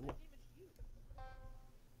damaged you.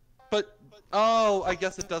 But, oh, I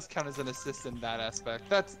guess it does count as an assist in that aspect.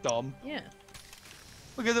 That's dumb. Yeah.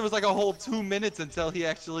 Because it was like a whole 2 minutes until he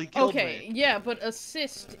actually killed Okay, me. yeah, but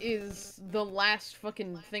assist is the last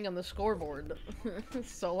fucking thing on the scoreboard.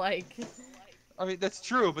 So, like... I mean, that's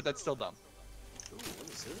true, but that's still dumb. Ooh, what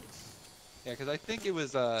is this? Yeah, because I think it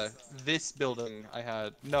was this building I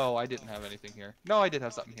had. No, I didn't have anything here. No, I did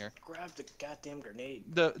have something here. Grab the goddamn grenade.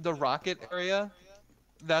 The rocket area,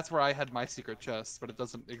 that's where I had my secret chest, but it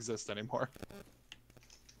doesn't exist anymore.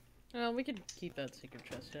 We could keep that secret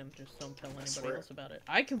chest in, just don't tell anybody swear. else about it.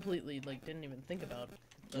 I completely, like, didn't even think about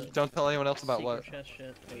the Don't tell anyone else about secret what. chest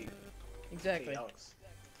shit. Hey, Exactly. hey, Alex.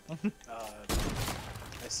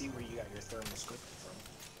 I see where you got your thermal scope from.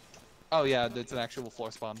 Oh yeah, it's an actual floor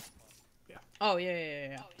spawn. Oh,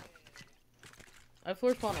 yeah. I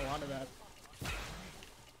floor spawn a lot of that.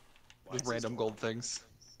 Why With is this random gold? gold things.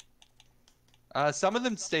 Some of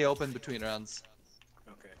them stay open between rounds.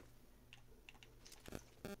 Okay.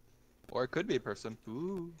 Or it could be a person.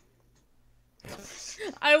 Ooh.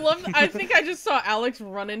 I think I just saw Alex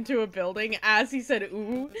run into a building as he said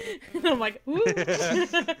ooh. And I'm like, ooh.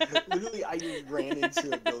 Literally, I ran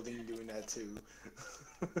into a building doing that too.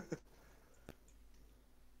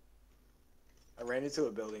 I ran into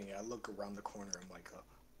a building, I look around the corner, I'm like,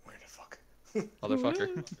 where the fuck?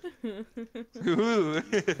 Motherfucker. Ooh.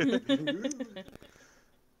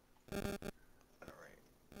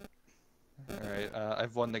 Alright. Alright,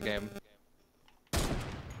 I've won the game.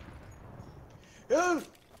 Oh!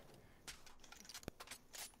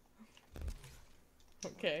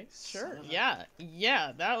 Okay, sure. Son of a-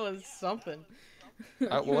 Yeah, that was something.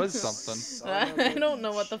 That was something. Son of I a don't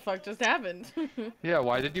know what bitch. the fuck just happened. Yeah,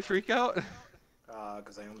 why did you freak out?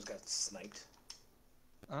 Because I almost got sniped.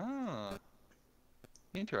 Ah.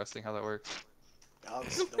 Interesting how that works.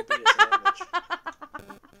 Alex, don't be a son of a bitch.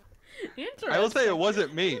 Interesting. I will say it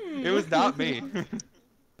wasn't me. It was not me. Brit?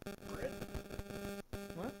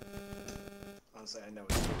 What? Honestly, I know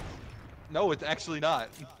it's you. No, it's actually not.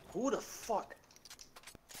 Who the fuck?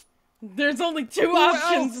 There's only two Who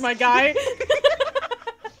options, else? my guy.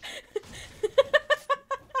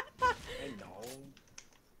 I know.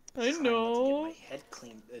 I Trying not to get know. my head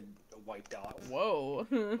clean, wiped off. Whoa.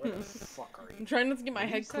 Where the fuck are I'm you? trying not to get my What are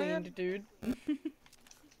you head cleaned, saying? dude.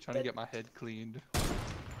 Trying to get my head cleaned.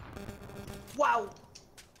 Wow!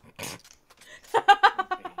 Okay, you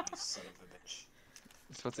son of a bitch.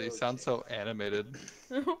 It's supposed to sound so animated.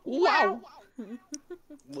 Wow.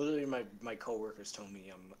 Literally, my coworkers told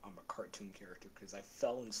me I'm a cartoon character because I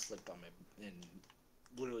fell and slipped on my and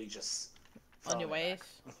literally just fell On your my waist.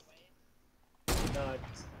 back. No, I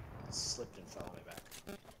slipped and fell on my back.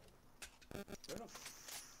 Where the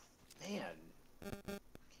man? Can't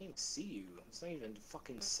even see you. It's not even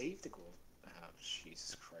fucking safe to go. Oh,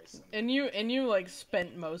 Jesus Christ. And you like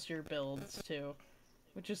spent most of your builds too,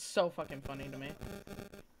 which is so fucking funny to me.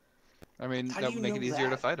 I mean, How that do would you make it know easier to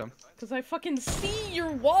that? fight him. Cause I fucking see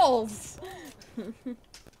your walls. I'm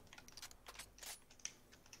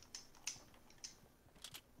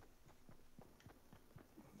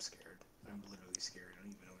scared. I'm literally scared. I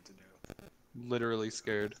don't even know what to do. Literally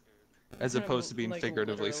scared. As opposed to being Like,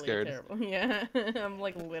 figuratively literally scared. terrible. Yeah, I'm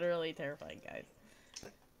like literally terrified, guys.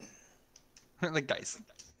 Like, guys.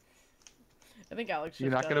 I think Alex.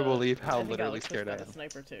 You're just not got gonna a- believe how I think literally Alex just scared I got a am.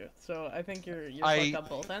 sniper too. So I think you're I- fucked up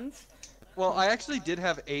both ends. Well, I actually did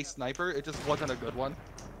have a sniper, it just wasn't a good one.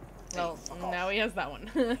 Well, fuck off. now he has that one.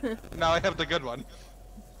 Now I have the good one.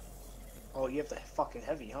 Oh, you have the fucking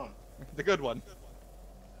heavy, huh? The good one.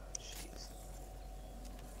 Jeez.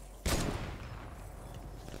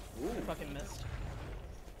 I fucking missed.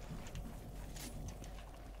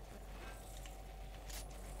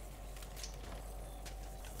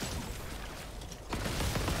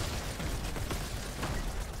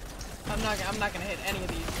 I'm not gonna hit any of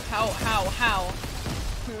these. How?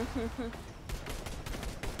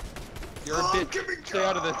 You're a bitch. Stay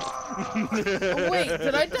out of this. Oh, wait,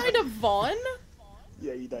 did I die to Vaughn?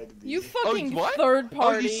 Yeah, you died to me. You fucking what? third Oh,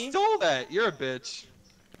 party. you stole that. You're a bitch.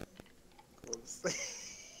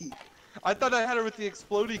 I thought I had her with the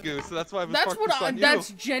explodey goose, so that's why I was That's focused what on you.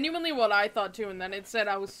 that's genuinely what I thought too, and then it said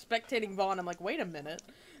I was spectating Vaughn. I'm like, wait a minute.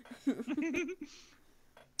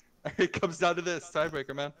 It comes down to this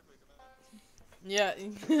tiebreaker, man. Yeah,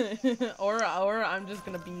 or I'm just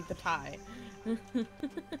gonna be the tie.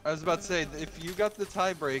 I was about to say, if you got the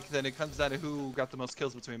tie break, then it comes down to who got the most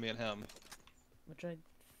kills between me and him. Which I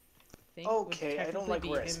think Okay, would I don't technically like be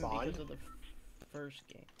where I him spawned. because of the first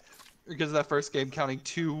game. Because of that first game counting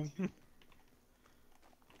 2. Oh, I'm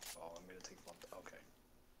gonna take one. Okay.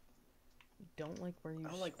 You don't like where you I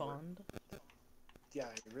don't like where- spawned? Yeah,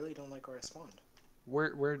 I really don't like where I spawned.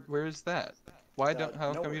 Where is that? Why how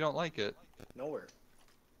come nowhere. you don't like it? Nowhere.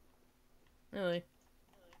 Really?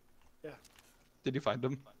 Yeah. Did you find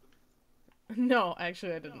him? No,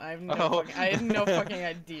 actually I didn't. I have no Oh. fucking, I had no fucking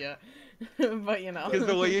idea. But you know. Because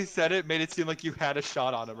the way you said it made it seem like you had a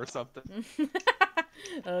shot on him or something.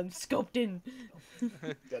 Scoped in.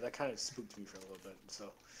 Yeah, that kind of spooked me for a little bit.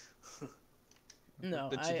 So. No,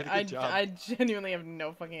 Then she did a good job. I genuinely have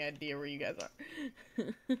no fucking idea where you guys are.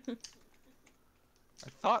 I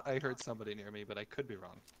thought I heard somebody near me, but I could be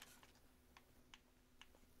wrong.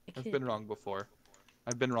 I've been wrong before.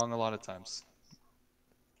 I've been wrong a lot of times.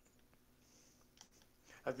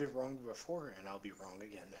 I've been wrong before, and I'll be wrong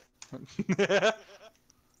again.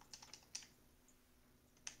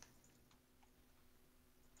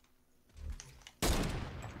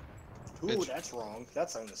 Ooh, that's wrong.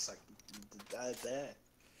 That sounds like that.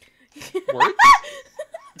 What?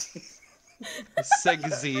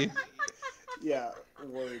 Segzy. Yeah,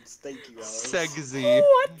 words. Thank you, Alex. Segzy.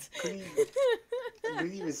 What?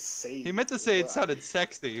 Couldn't even say. He meant to say it sounded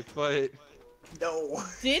sexy, but No.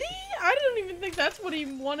 Did he? I don't even think that's what he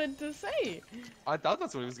wanted to say. I thought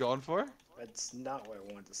that's what he was going for. That's not what I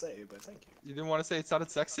wanted to say, but thank you. You didn't want to say it sounded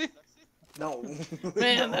sexy? No.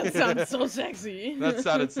 Man, No. that sounds so sexy. That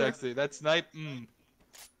sounded sexy. That snipe,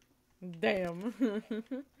 Damn.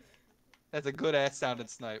 That's a good ass sounding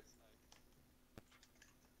snipe.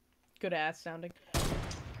 Good ass sounding.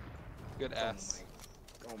 Good ass.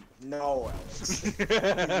 Oh, no, Alex.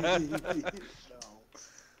 No.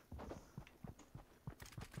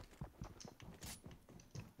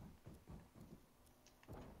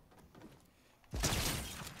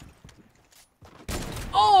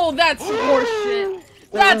 Oh, that's horseshit.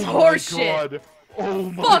 That's horseshit.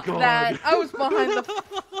 Oh my Fuck god. that. I was behind the.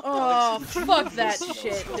 Oh, fuck that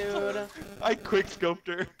shit, dude. I quick scoped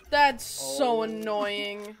her. That's so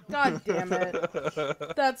annoying. God damn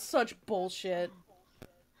it. That's such bullshit.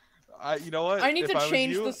 You know what? I need If to was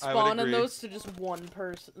change you, the I would spawn in agree. those to just one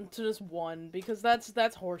person, to just one, because that's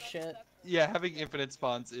horseshit. Yeah, having infinite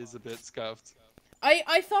spawns is a bit scuffed.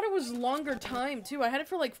 I thought it was longer time too. I had it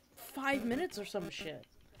for like 5 minutes or some shit.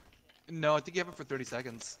 No, I think you have it for 30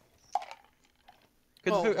 seconds.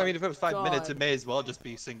 Because Oh I mean, if it was 5 minutes, God. it may as well just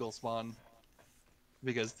be single spawn.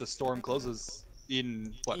 Because the storm closes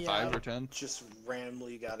in what, Yeah. 5 or 10? Just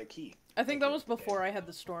randomly got a key. I think that was before I had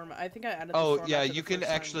the storm. I think I added the Oh storm yeah, after you the can first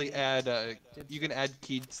time actually we add did you can add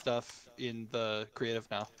keyed stuff in the creative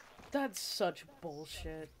now. That's such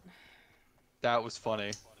bullshit. That was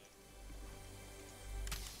funny.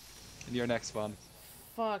 And your next one.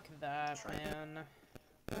 Fuck that, man.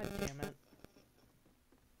 God damn it.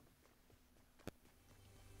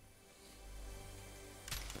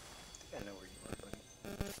 I know where you are,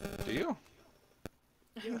 buddy. Do you?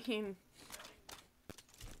 I mean,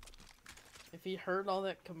 if he heard all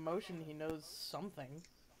that commotion, he knows something.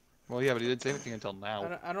 Well, yeah, but he didn't say anything until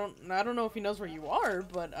now. I don't know if he knows where you are,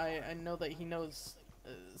 but I know that he knows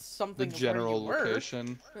something The of general where you were.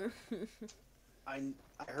 location. I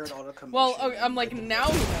heard all the commotion. Well, okay, I'm like, now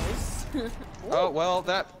he knows. Oh, well,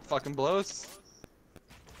 that fucking blows.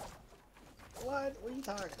 What? What are you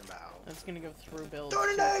talking about? That's gonna go through builds. Throw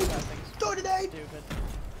the too, knife! 'cause that thing's Throw the knife! stupid.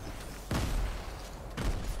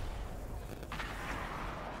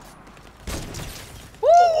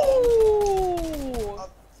 Woo!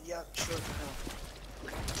 Yeah, sure.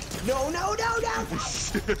 No, no, no, no!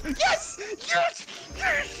 Yes! Yes!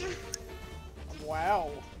 Yes!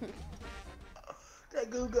 Wow. That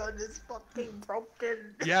goo gun is fucking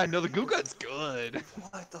broken. Yeah, no, the goo gun's good.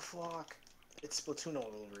 What the fuck? It's Splatoon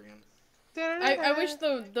all over again. I wish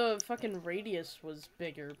the fucking radius was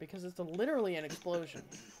bigger because it's literally an explosion.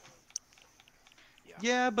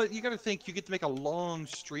 Yeah, but you gotta think, you get to make a long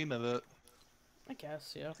stream of it. I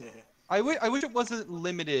guess, yeah. I wish it wasn't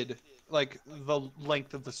limited, like, the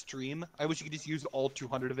length of the stream. I wish you could just use all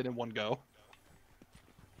 200 of it in one go.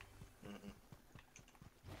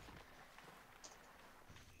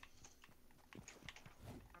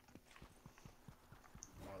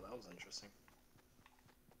 Oh, that was interesting.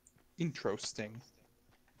 Interesting.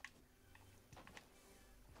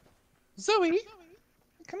 Zoe,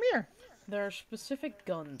 come here. There are specific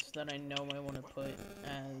guns that I know I want to put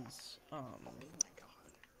as Oh my god.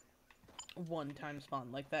 one-time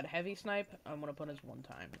spawn. Like that heavy snipe, I want to put as one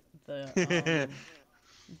time. The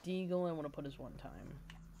deagle, I want to put as one time.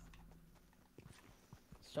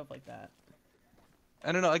 Stuff like that.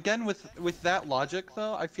 I don't know, again, with that logic,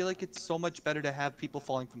 though, I feel like it's so much better to have people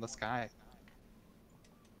falling from the sky.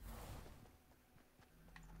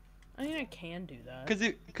 I mean, I can do that.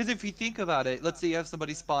 Because if you think about it, let's say you have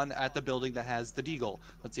somebody spawn at the building that has the deagle.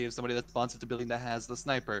 Let's say you have somebody that spawns at the building that has the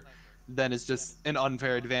sniper. Then it's just an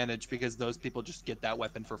unfair advantage because those people just get that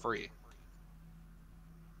weapon for free.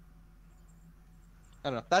 I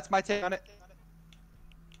don't know. That's my take on it.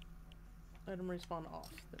 Item respawn off.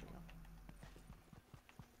 There we go.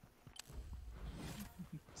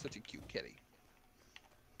 Such a cute kitty.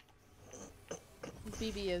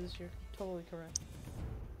 BB is. You're totally correct.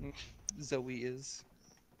 Zoe is.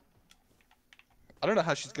 I don't know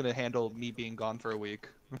how she's gonna handle me being gone for a week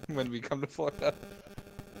when we come to Florida.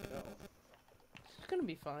 It's gonna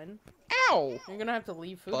be fine. Ow! You're gonna have to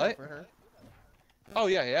leave food What? out for her. Oh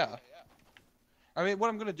yeah. I mean, what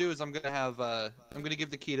I'm gonna do is I'm gonna have I'm gonna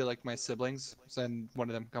give the key to like my siblings, send one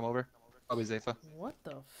of them come over. Probably Zepha. What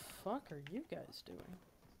the fuck are you guys doing?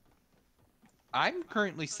 I'm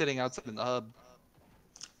currently sitting outside in the hub.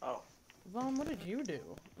 Oh, Vaughn, what did you do?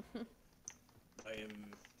 I am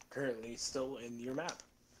currently still in your map.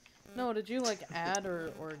 No, did you like add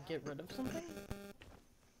or get rid of something?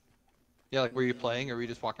 Yeah, like were you playing or were you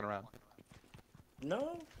just walking around?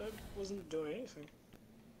 No, I wasn't doing anything.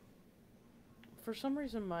 For some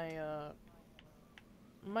reason, my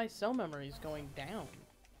cell memory is going down.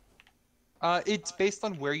 It's based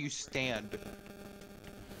on where you stand.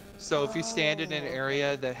 So if you stand in an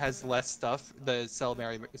area that has less stuff, the cell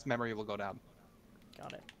memory will go down.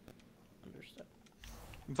 Got it. Understood.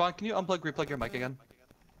 Vaughn, can you unplug, replug your mic again?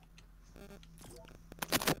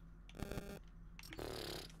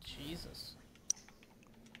 Jesus.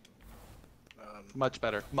 Much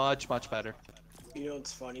better. Much better. You know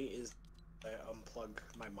what's funny is I unplug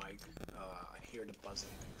my mic, I hear the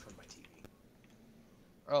buzzing from my TV.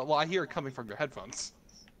 Well, I hear it coming from your headphones.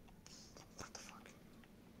 What the fuck?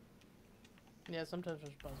 Yeah, sometimes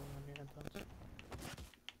there's buzzing on your headphones.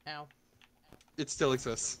 Ow. It still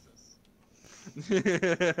exists.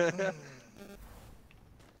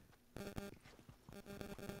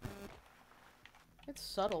 It's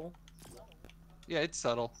subtle. Yeah, it's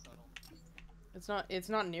subtle. It's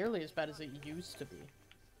not nearly as bad as it used to be.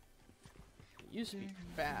 It used to be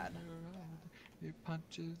bad. Your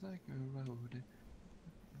punches like a road.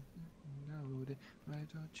 Why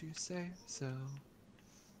don't you say so?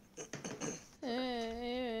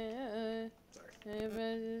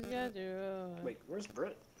 Wait, where's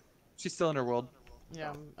Britt? She's still in her world.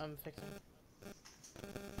 Yeah, I'm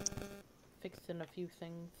fixing a few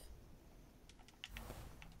things.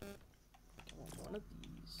 I want one of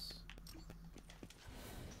these.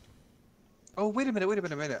 Oh, wait a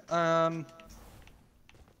minute. Oh,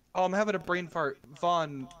 I'm having a brain fart.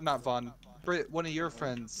 Not Vaughn. Britt, one of your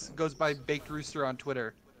friends, goes by Baked Rooster on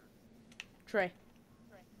Twitter. Trey.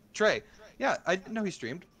 Trey. Yeah, I didn't know he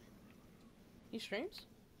streamed. He streams?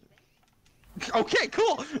 Okay,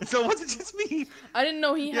 cool. So it wasn't just me. I didn't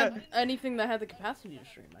know he had anything that had the capacity to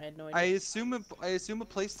stream. I had no idea. I assume a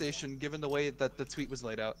PlayStation, given the way that the tweet was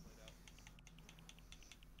laid out.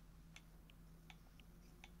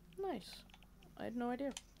 Nice. I had no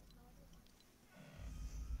idea.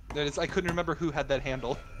 That is, I couldn't remember who had that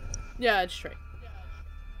handle. Yeah, it's Trey.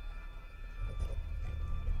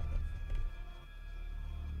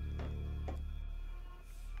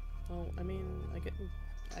 Well, I mean,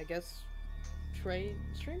 I guess Trey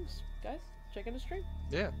streams, guys. Check in his stream.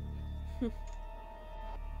 Yeah.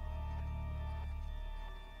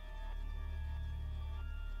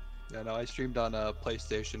 Yeah, no, I streamed on a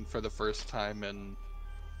PlayStation for the first time in,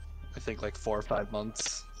 I think, like 4 or 5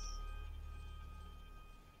 months.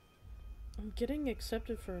 I'm getting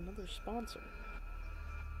accepted for another sponsor.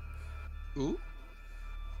 Ooh?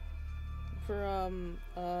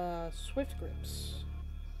 For, Swift Grips.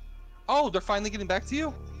 Oh, they're finally getting back to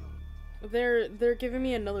you? They're giving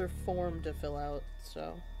me another form to fill out,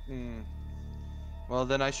 so. Hmm. Well,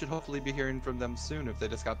 then I should hopefully be hearing from them soon if they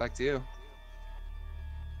just got back to you.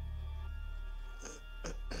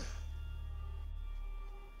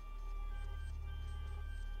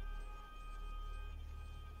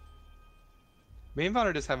 Me and Vaughn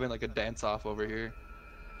are just having like a dance-off over here.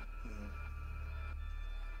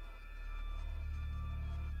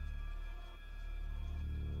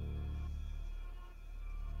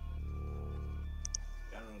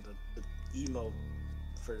 I don't know, the emo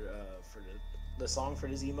for the song for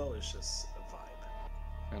this emo is just a vibe.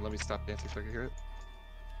 And let me stop dancing so I can hear it.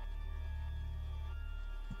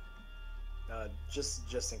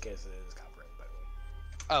 Just in case it is copyrighted, by the way.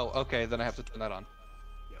 Oh, okay, then I have to turn that on.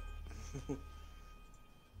 Yep.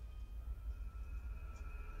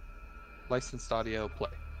 Licensed audio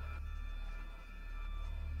play.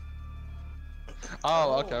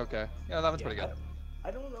 Oh, okay. Yeah, that one's pretty good.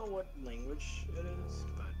 I don't know what language it is,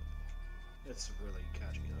 but it's really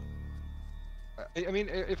catchy though. I mean,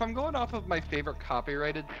 if I'm going off of my favorite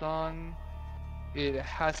copyrighted song, it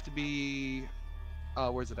has to be.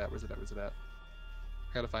 Where's it at? I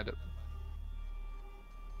gotta find it.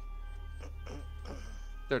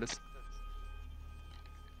 There it is.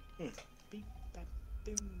 Beep, bap,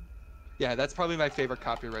 boom. Yeah, that's probably my favorite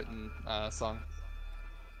copywritten song.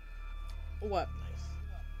 What?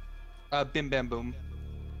 Nice. Bim Bam Boom.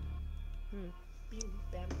 Beep,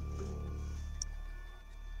 bam, boom.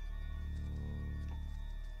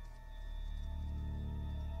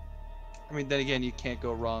 I mean, then again, you can't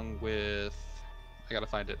go wrong with... I gotta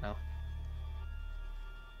find it now.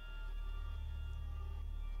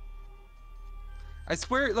 I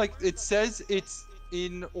swear, like, it says it's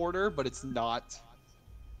in order, but it's not.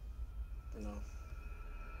 No.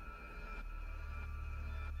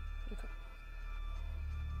 Okay.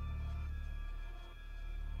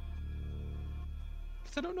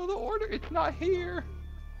 Because I don't know the order. It's not here.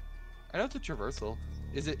 I know it's a traversal.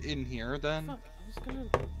 Is it in here, then? Fuck, I was gonna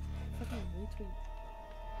fucking retweet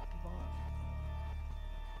Vaughn.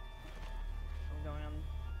 Are we going on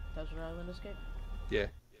Desert Island Escape? Yeah.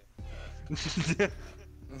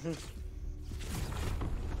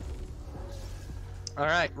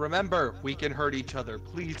 Alright, remember, we can hurt each other.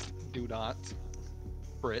 Please do not.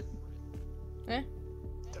 Brit. Eh?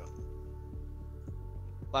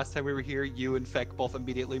 Last time we were here, you and Feck both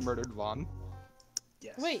immediately murdered Vaughn.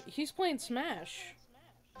 Yes. Wait, he's playing Smash.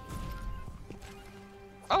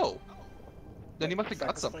 Oh! Then he must have Feck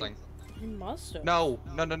got was something. He must have. No,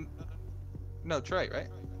 Trey, right?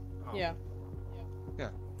 Oh. Yeah.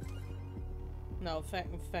 Yeah. No, Feck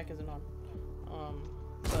isn't on.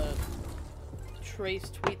 But Trace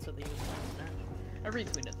tweets that he was playing Smash. I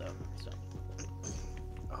retweeted though, so.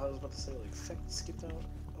 I was about to say, like, Feck skipped out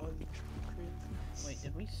on creative. Wait,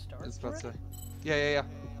 did we start? I was about to say. already? Yeah.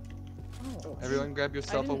 Oh. Everyone grab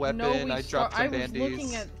yourself a didn't know weapon. we I dropped some I was bandies.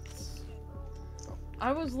 looking at.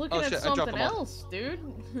 I was looking Oh, at shit, I dropped something them all. else, dude.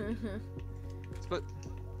 But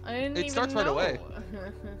I didn't It even starts right know. away.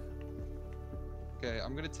 okay,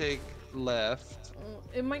 I'm gonna take left. Well,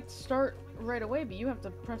 it might start right away, but you have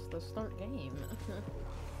to press the start game.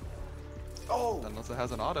 Oh! Unless it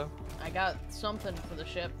has an auto. I got something for the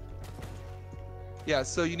ship. Yeah,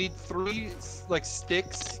 so you need 3 like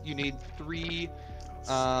sticks. You need 3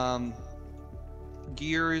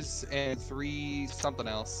 gears and 3 something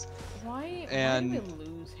else. Why And- do we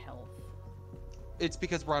lose health? It's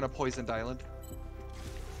because we're on a poisoned island.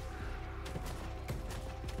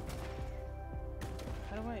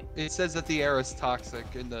 How do I? It says that the air is toxic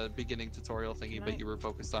in the beginning tutorial thingy, Can but I- you were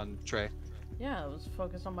focused on Trey. Yeah, I was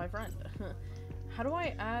focused on my friend. How do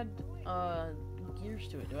I add gears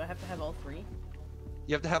to it? Do I have to have all 3?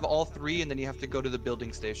 You have to have all 3, and then you have to go to the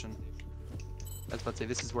building station. I was about to say,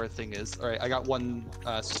 this is where a thing is. Alright, I got 1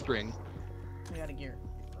 string. I got a gear.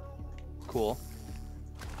 Cool.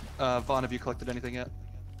 Vaughn, have you collected anything yet?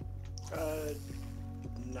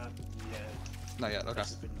 Not yet. Not yet, I've okay.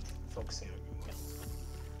 just been focusing on Google.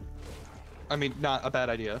 I mean, not a bad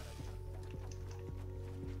idea.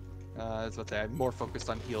 I was about to say, I'm more focused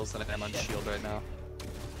on heals than I am on shield right now.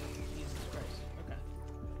 Jesus Christ. Okay.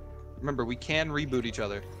 Remember, we can reboot each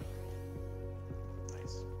other.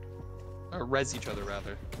 Nice. Or res each other,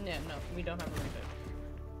 rather. Yeah, no, we don't have a reboot.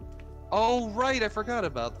 Oh, right, I forgot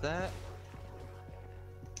about that.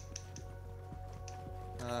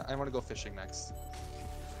 I want to go fishing next.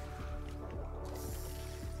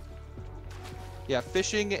 Yeah,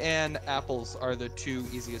 fishing and apples are the 2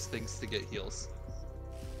 easiest things to get heals.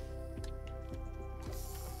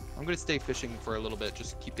 I'm gonna stay fishing for a little bit,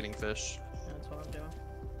 just keep getting fish. That's what I'm doing.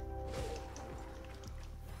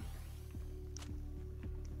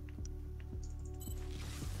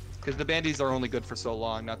 Because the bandies are only good for so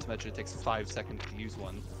long, not to mention it takes 5 seconds to use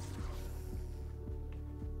one.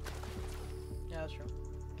 Yeah, that's true.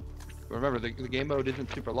 But remember, the game mode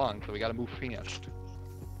isn't super long, so we gotta move fast.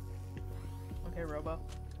 Okay, Robo.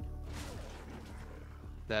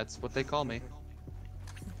 That's what they call me.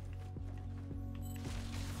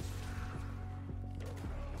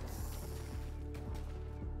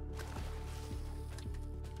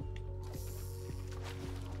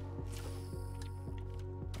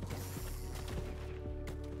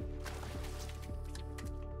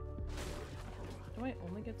 Do I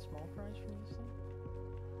only get small fries from this thing?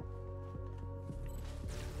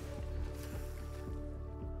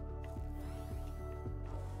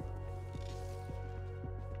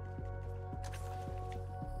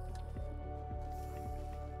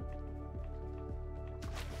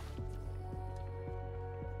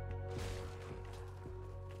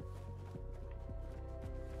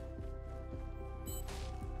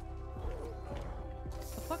 What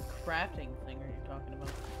the fuck crafting thing are you talking about?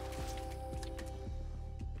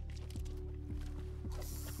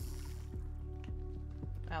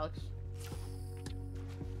 Alex.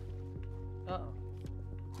 Uh-oh.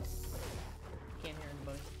 Can't hear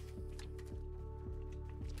anybody.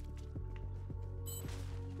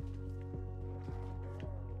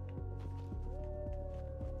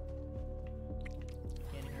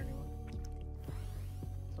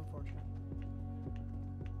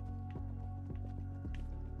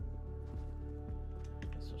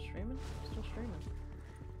 streaming? I'm still streaming.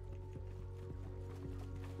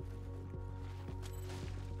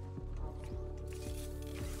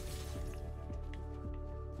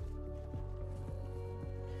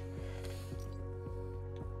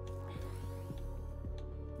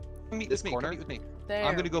 Meet this corner. Meet with me. There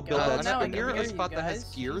I'm gonna go build we that Now I spring can gear, hear a you spot that has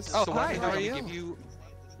guys. gears. Jesus So what Christ. I'm gonna give you.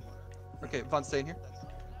 Okay, Vaughn, stay in here.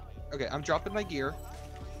 Okay, I'm dropping my gear.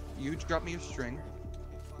 You drop me your string.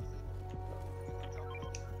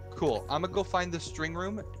 Cool. I'm gonna go find the string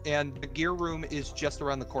room, and the gear room is just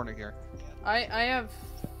around the corner here. I have...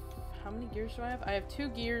 How many gears do I have? I have 2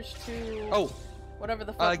 gears, 2... Oh. Whatever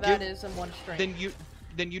the fuck that is, and 1 string.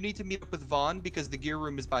 Then you need to meet up with Vaughn because the gear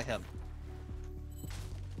room is by him.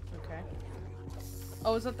 Okay.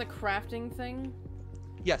 Oh, is that the crafting thing?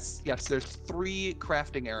 Yes, yes. There's 3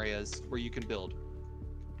 crafting areas where you can build.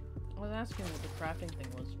 I was asking what the crafting thing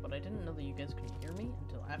was, but I didn't know that you guys could hear me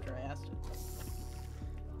until after I asked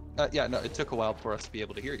it. Yeah, no, it took a while for us to be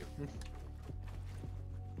able to hear you.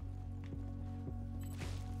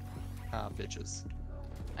 Ah, bitches.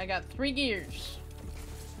 I got 3 gears.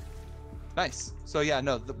 Nice. So yeah,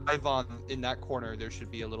 no, by Vaughn, in that corner, there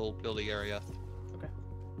should be a little building area. Okay.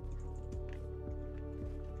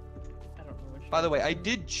 I don't know which. By the way, I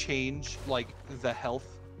did change, like, the health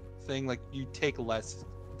thing. Like, you take less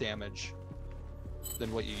damage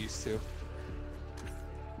than what you used to.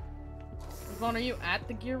 Vaughn, are you at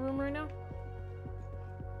the gear room right now?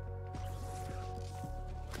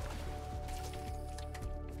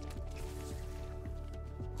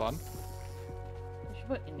 Vaughn? You should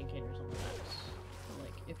put indicators on the maps. For,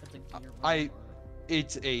 like, if it's a gear room.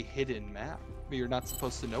 It's a hidden map. You're not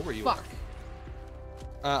supposed to know where you Fuck.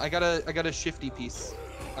 are. I got a shifty piece.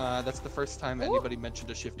 That's the first time anybody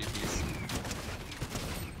mentioned a shifty piece.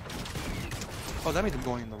 Oh, that made them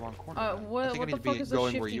going in the wrong corner. I what think I the need to fuck be is a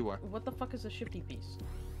going shifty? where you are. What the fuck is a shifty piece?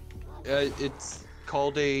 It's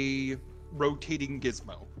called a rotating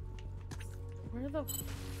gizmo. Where the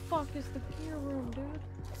fuck is the gear room, dude?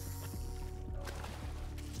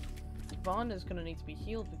 Vaughn is gonna need to be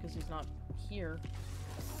healed because he's not here.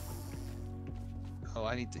 Oh,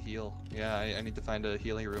 I need to heal. Yeah, I need to find a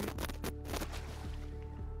healing room.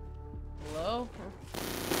 Hello?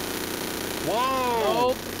 Whoa!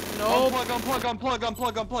 Nope. Nope.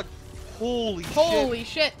 Unplug. Holy shit. Holy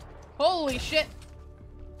shit! Holy shit!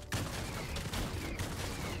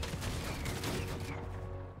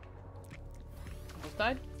 Almost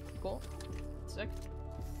died. Cool. Sick.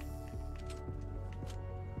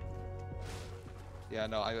 Yeah,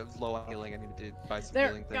 no, I was low on healing. I needed to buy some There.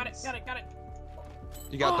 healing things. Got it.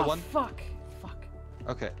 You got the one? Fuck.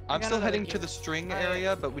 Okay. I'm got still another heading to gear. the string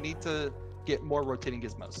area, but we need to get more rotating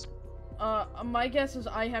gizmos. My guess is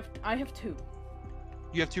I have 2.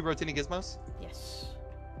 You have 2 rotating gizmos? Yes.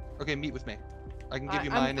 Okay, meet with me. I can give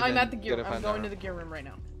you mine. I'm and at the then gear. get a I'm find going out. to the gear room right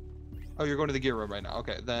now. Oh, you're going to the gear room right now.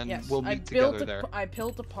 Okay, then Yes. we'll meet together there. I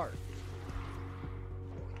built a part.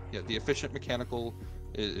 Yeah, the efficient mechanical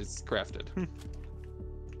is crafted.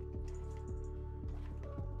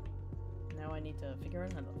 Now I need to figure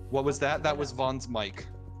out how to. What was fuck that? this That out. was Vaughn's mic.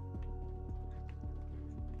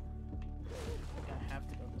 I think I have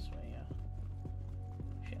to go this way.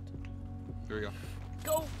 Yeah. Shit. There we go.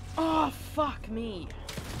 Go! Oh, fuck me.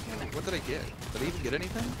 What did I get? Did I even get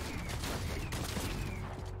anything?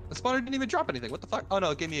 The spawner didn't even drop anything. What the fuck? Oh no,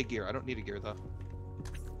 it gave me a gear. I don't need a gear though.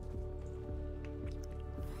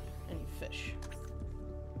 I need fish.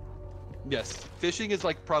 Yes, fishing is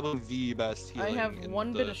like probably the best healing. I have in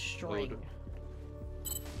 1 the bit of string. mode.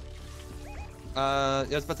 Yeah,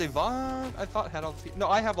 I was about to say Vaughn. I thought had all the. No,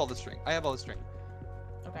 I have all the string.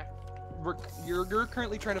 Okay. You're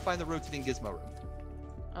currently trying to find the rotating gizmo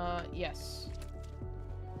room. Yes.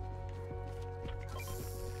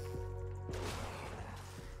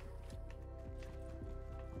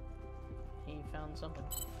 He found something.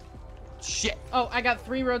 Shit. Oh, I got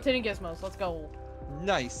 3 rotating gizmos. Let's go.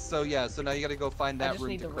 Nice. So yeah, so now you gotta go find I that just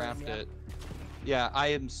room need to the room, craft yeah. it. Yeah, I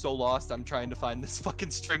am so lost. I'm trying to find this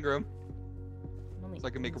fucking string room. I'm on the So I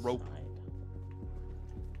can make a rope. inside.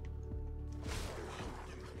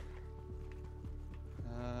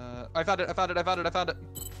 I found it.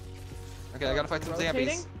 Okay, I gotta fight some Rotating?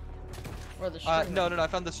 zombies. Or the string? No, I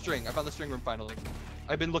found the string. I found the string room finally.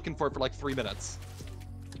 I've been looking for it for like 3 minutes.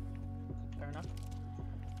 Fair enough.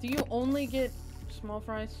 Do you only get small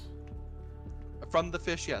fries? From the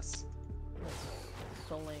fish, yes. That's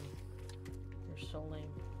so lame. You're so lame.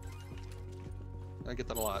 I get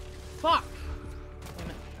that a lot. Fuck! Damn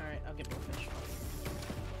it. Alright, I'll get more fish.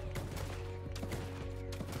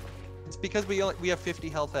 It's because we have 50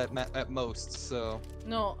 health at most, so.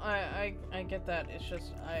 No, I get that. It's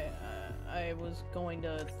just I was going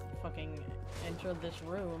to fucking enter this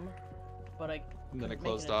room, but I And then couldn't it make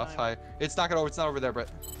closed in off. time. Hi. It's not gonna. It's not over there, Brett.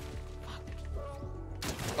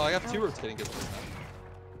 Oh, I have 2 rotating gizmos now.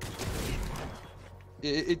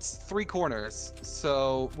 It's 3 corners,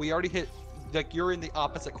 so we already hit. Like you're in the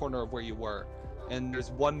opposite corner of where you were, and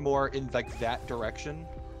there's 1 more in like that direction.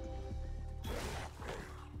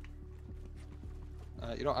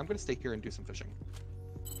 You know, I'm gonna stay here and do some fishing.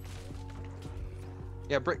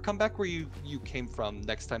 Yeah, Britt, come back where you came from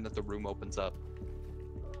next time that the room opens up.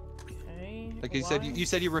 Okay. Like you said, you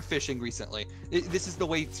said you were fishing recently. This is the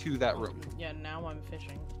way to that room. Yeah, now I'm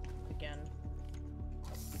fishing again.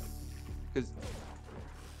 Because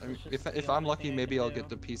I mean, It's just if the I'm only lucky, thing I maybe can I'll do. get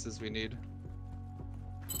the pieces we need.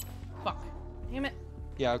 Fuck. Damn it.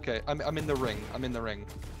 Yeah, okay. I'm in the ring. I'm in the ring.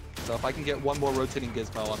 So if I can get 1 more rotating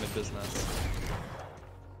gizmo, I'm in business.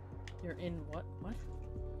 You're in what? What?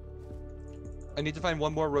 I need to find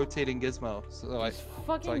 1 more rotating gizmo so These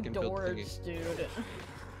fucking I can build the doors, dude.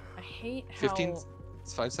 I hate how 15.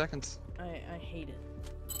 It's 5 seconds. I hate it.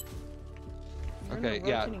 You're Okay, in the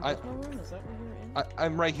yeah, rotating gizmo room? Is that where you're in?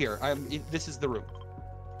 I'm right here. This is the room.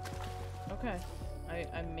 Okay.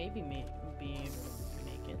 I maybe be able to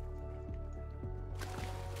make it.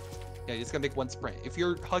 Yeah, you just gotta make 1 sprint. If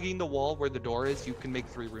you're hugging the wall where the door is, you can make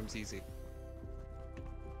 3 rooms easy.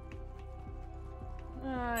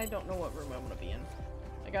 I don't know what room I'm gonna be in.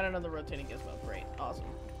 I got another rotating gizmo. Great. Awesome.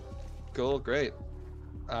 Cool, great.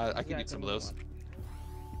 I can Exactly use some of what I those.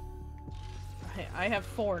 want. I have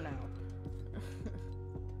 4 now.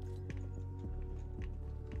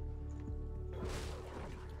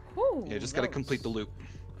 Whew, Yeah, just that gotta complete was the loop.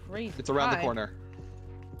 Crazy. It's around the Hi. corner.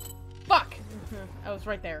 Fuck! I was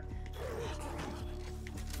right there.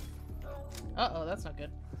 Uh-oh, that's not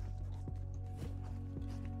good.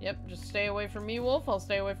 Yep, just stay away from me, Wolf. I'll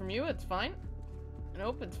stay away from you. It's fine.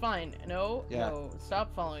 Nope, it's fine. No, Yeah. no.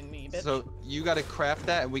 Stop following me, bitch. So you gotta craft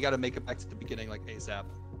that, and we gotta make it back to the beginning like ASAP.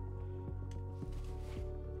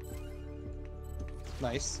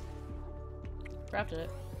 Nice. Crafted it.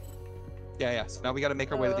 Yeah, yeah. So now we gotta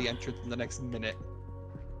make our way to the entrance in the next minute.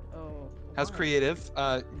 Oh. How's why? creative?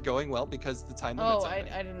 Going well because the time limit's Oh, up. I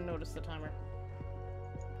didn't notice the timer.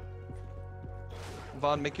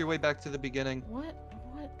 Vaughn, make your way back to the beginning. What?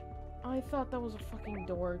 What? I thought that was a fucking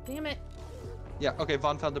door. Damn it. Yeah, okay,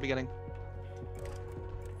 Vaughn found the beginning.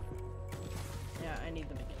 Yeah, I need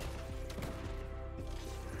the beginning.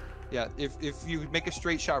 Yeah, if you make a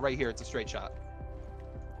straight shot right here, it's a straight shot.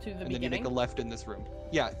 To the And then beginning? you make a left in this room.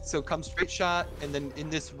 Yeah, so come straight shot, and then in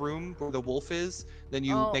this room where the wolf is, then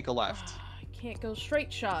you Oh, make a left. I can't go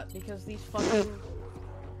straight shot because these fucking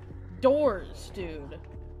doors, dude.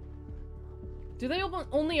 Do they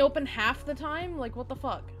only open half the time? Like, what the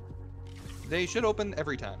fuck? They should open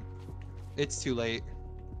every time. It's too late.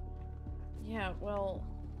 Yeah, well,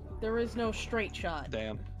 there is no straight shot.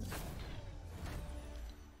 Damn.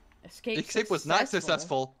 Escape Was not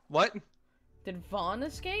successful. What? Did Vaughn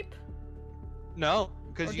escape? No, Or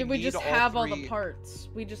because you did we need just all have all the three- parts?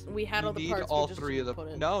 We had you all the need parts. all we just 3 of didn't the.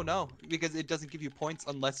 put it. No, because it doesn't give you points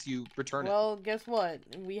unless you return Well, guess what?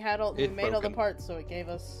 We made all the broken. parts, so it gave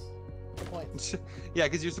us the points. it. Yeah,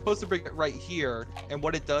 because you're supposed to bring it right here, and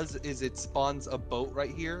what it does is it spawns a boat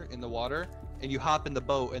right here in the water, and you hop in the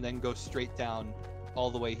boat and then go straight down all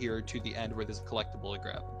the way here to the end where there's a collectible to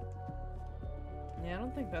grab. Yeah, I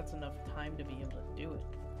don't think that's enough time to be able to do it.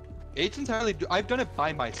 It's entirely. I've done it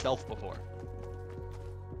by myself before.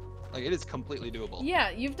 Like it is completely doable.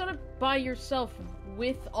 Yeah, you've done it by yourself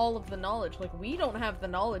with all of the knowledge. Like, we don't have the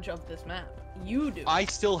knowledge of this map. You do. I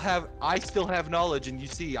still have knowledge, and you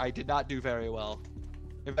see, I did not do very well.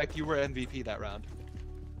 In fact, you were MVP that round.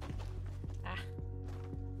 Ah.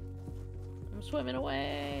 I'm swimming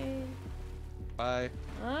away. Bye.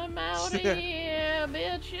 I'm out of here,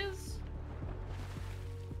 bitches.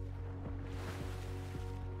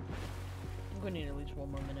 I'm gonna need at least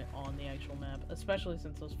 1 more minute on the actual map, especially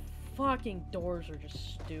since those fucking doors are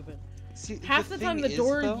just stupid. See, Half the time, the thing is,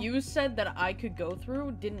 door though- you said that I could go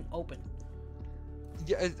through didn't open.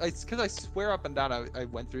 Yeah, it's because I swear up and down I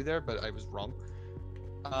went through there, but I was wrong.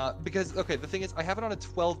 Because, okay, the thing is, I have it on a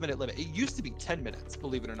 12-minute limit. It used to be 10 minutes,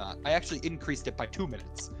 believe it or not. I actually increased it by 2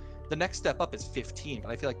 minutes. The next step up is 15,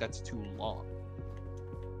 but I feel like that's too long.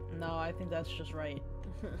 No, I think that's just right.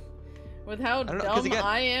 With how don't know, 'cause dumb again-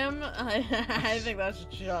 I am, I think that's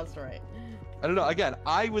just right. I don't know, again,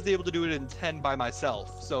 I was able to do it in 10 by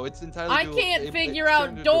myself, so it's entirely I doable. can't It figure turned out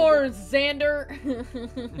into doors, Xander!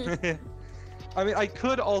 doable. I mean, I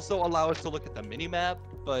could also allow us to look at the mini-map,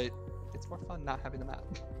 but it's more fun not having the map.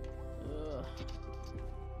 Ugh.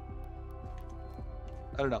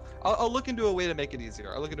 I don't know. I'll look into a way to make it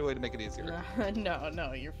easier. I'll look into a way to make it easier.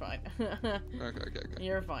 No, you're fine. Okay.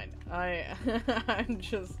 You're fine. I'm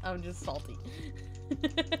just salty.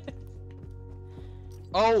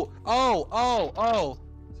 Oh!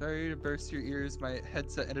 Sorry to burst your ears. My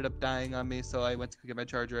headset ended up dying on me, so I went to get my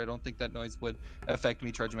charger. I don't think that noise would affect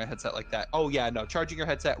me charging my headset like that. Oh yeah, no. Charging your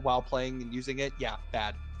headset while playing and using it, yeah,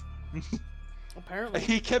 bad. Apparently.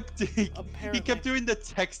 He kept doing the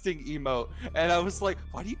texting emote, and I was like,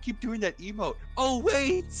 why do you keep doing that emote? Oh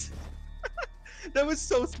wait! That was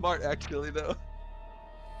so smart, actually, though.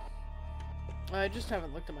 I just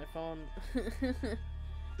haven't looked at my phone.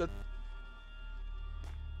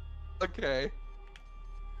 Okay.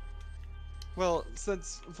 Well,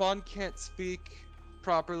 since Vaughn can't speak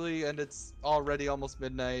properly and it's already almost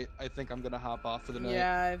midnight, I think I'm gonna hop off for the night.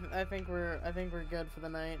 Yeah, I think we're good for the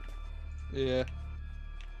night. Yeah.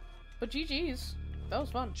 But GG's. That was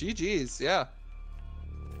fun. GG's, yeah.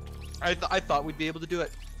 I thought we'd be able to do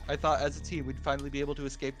it. I thought as a team we'd finally be able to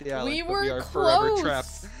escape the alley, but we are forever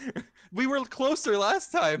trapped. We were closer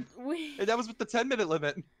last time. And that was with the 10-minute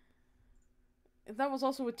limit. That was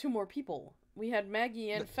also with 2 more people. We had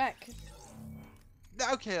Maggie and Feck.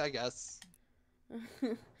 Okay, I guess.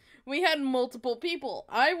 We had multiple people.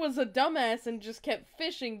 I was a dumbass and just kept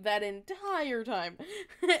fishing that entire time.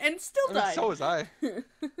 And still died. So was I.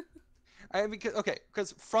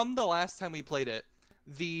 Because from the last time we played it,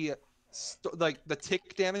 the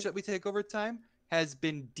tick damage that we take over time has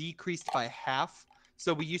been decreased by half.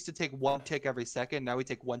 So we used to take 1 tick every second. Now we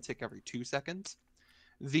take 1 tick every 2 seconds.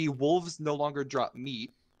 The wolves no longer drop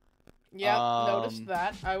meat. Yeah, noticed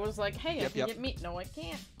that. I was like, hey, I can get meat. No, I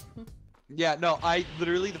can't. Yeah, no, I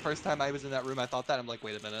literally, the first time I was in that room, I thought that. I'm like,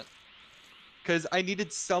 wait a minute. Because I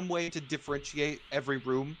needed some way to differentiate every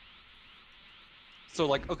room. So,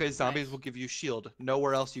 like, okay, zombies will give you shield.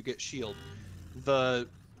 Nowhere else you get shield. The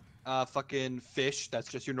fucking fish,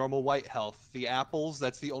 that's just your normal white health. The apples,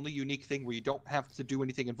 that's the only unique thing where you don't have to do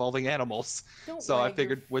anything involving animals. So I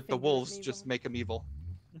figured with the wolves, just make them evil.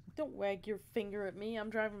 Don't wag your finger at me. I'm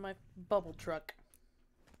driving my bubble truck.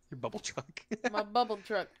 Your bubble truck. My bubble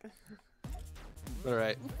truck.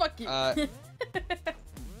 Alright. Fuck you. I'm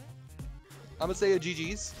gonna say a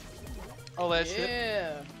GG's. All that shit.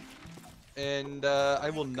 Yeah. And I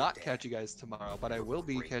will not catch you guys tomorrow, but I will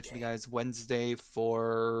be catching you guys Wednesday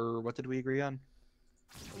for... What did we agree on?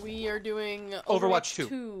 We are doing Overwatch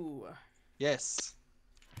 2. Yes.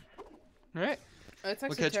 Alright. It's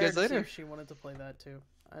We'll actually catch you guys later. if she wanted to play that too.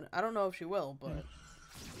 I don't know if she will, but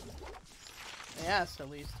I asked at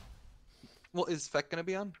least. Well, is Feck gonna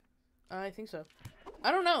be on? I think so.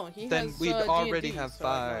 I don't know. Then we'd already D&D, have so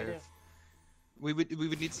I have no 5. We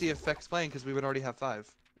would need to see if Feck's playing because we would already have 5.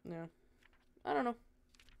 Yeah. I don't know.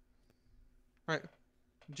 Alright.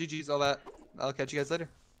 GG's, all that. I'll catch you guys later.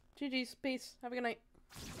 GG's. Peace. Have a good night.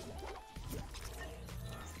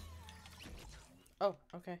 Oh,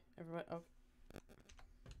 okay. Everybody. Oh.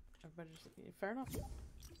 Everybody just. Fair enough.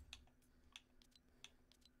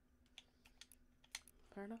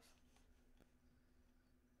 Fair enough.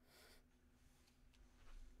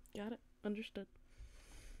 Got it. Understood.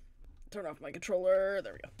 Turn off my controller.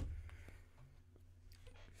 There we go.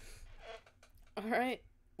 Alright.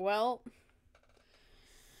 Well.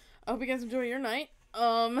 I hope you guys enjoy your night.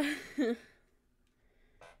 Enjoy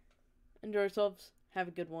yourselves. Have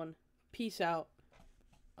a good one. Peace out.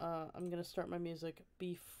 I'm gonna start my music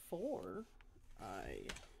before I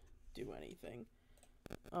do anything.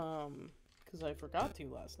 Because I forgot to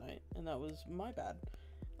last night, and that was my bad.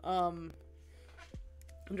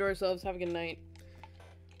 Enjoy yourselves. Have a good night.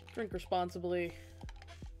 Drink responsibly.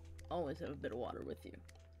 Always have a bit of water with you.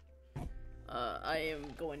 I am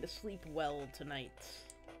going to sleep well tonight.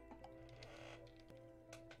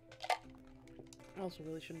 I also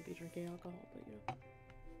really shouldn't be drinking alcohol, but you know.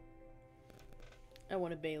 I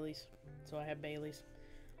wanted Bailey's, so I have Bailey's.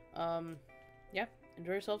 Yeah,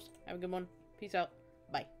 enjoy yourselves. Have a good one. Peace out.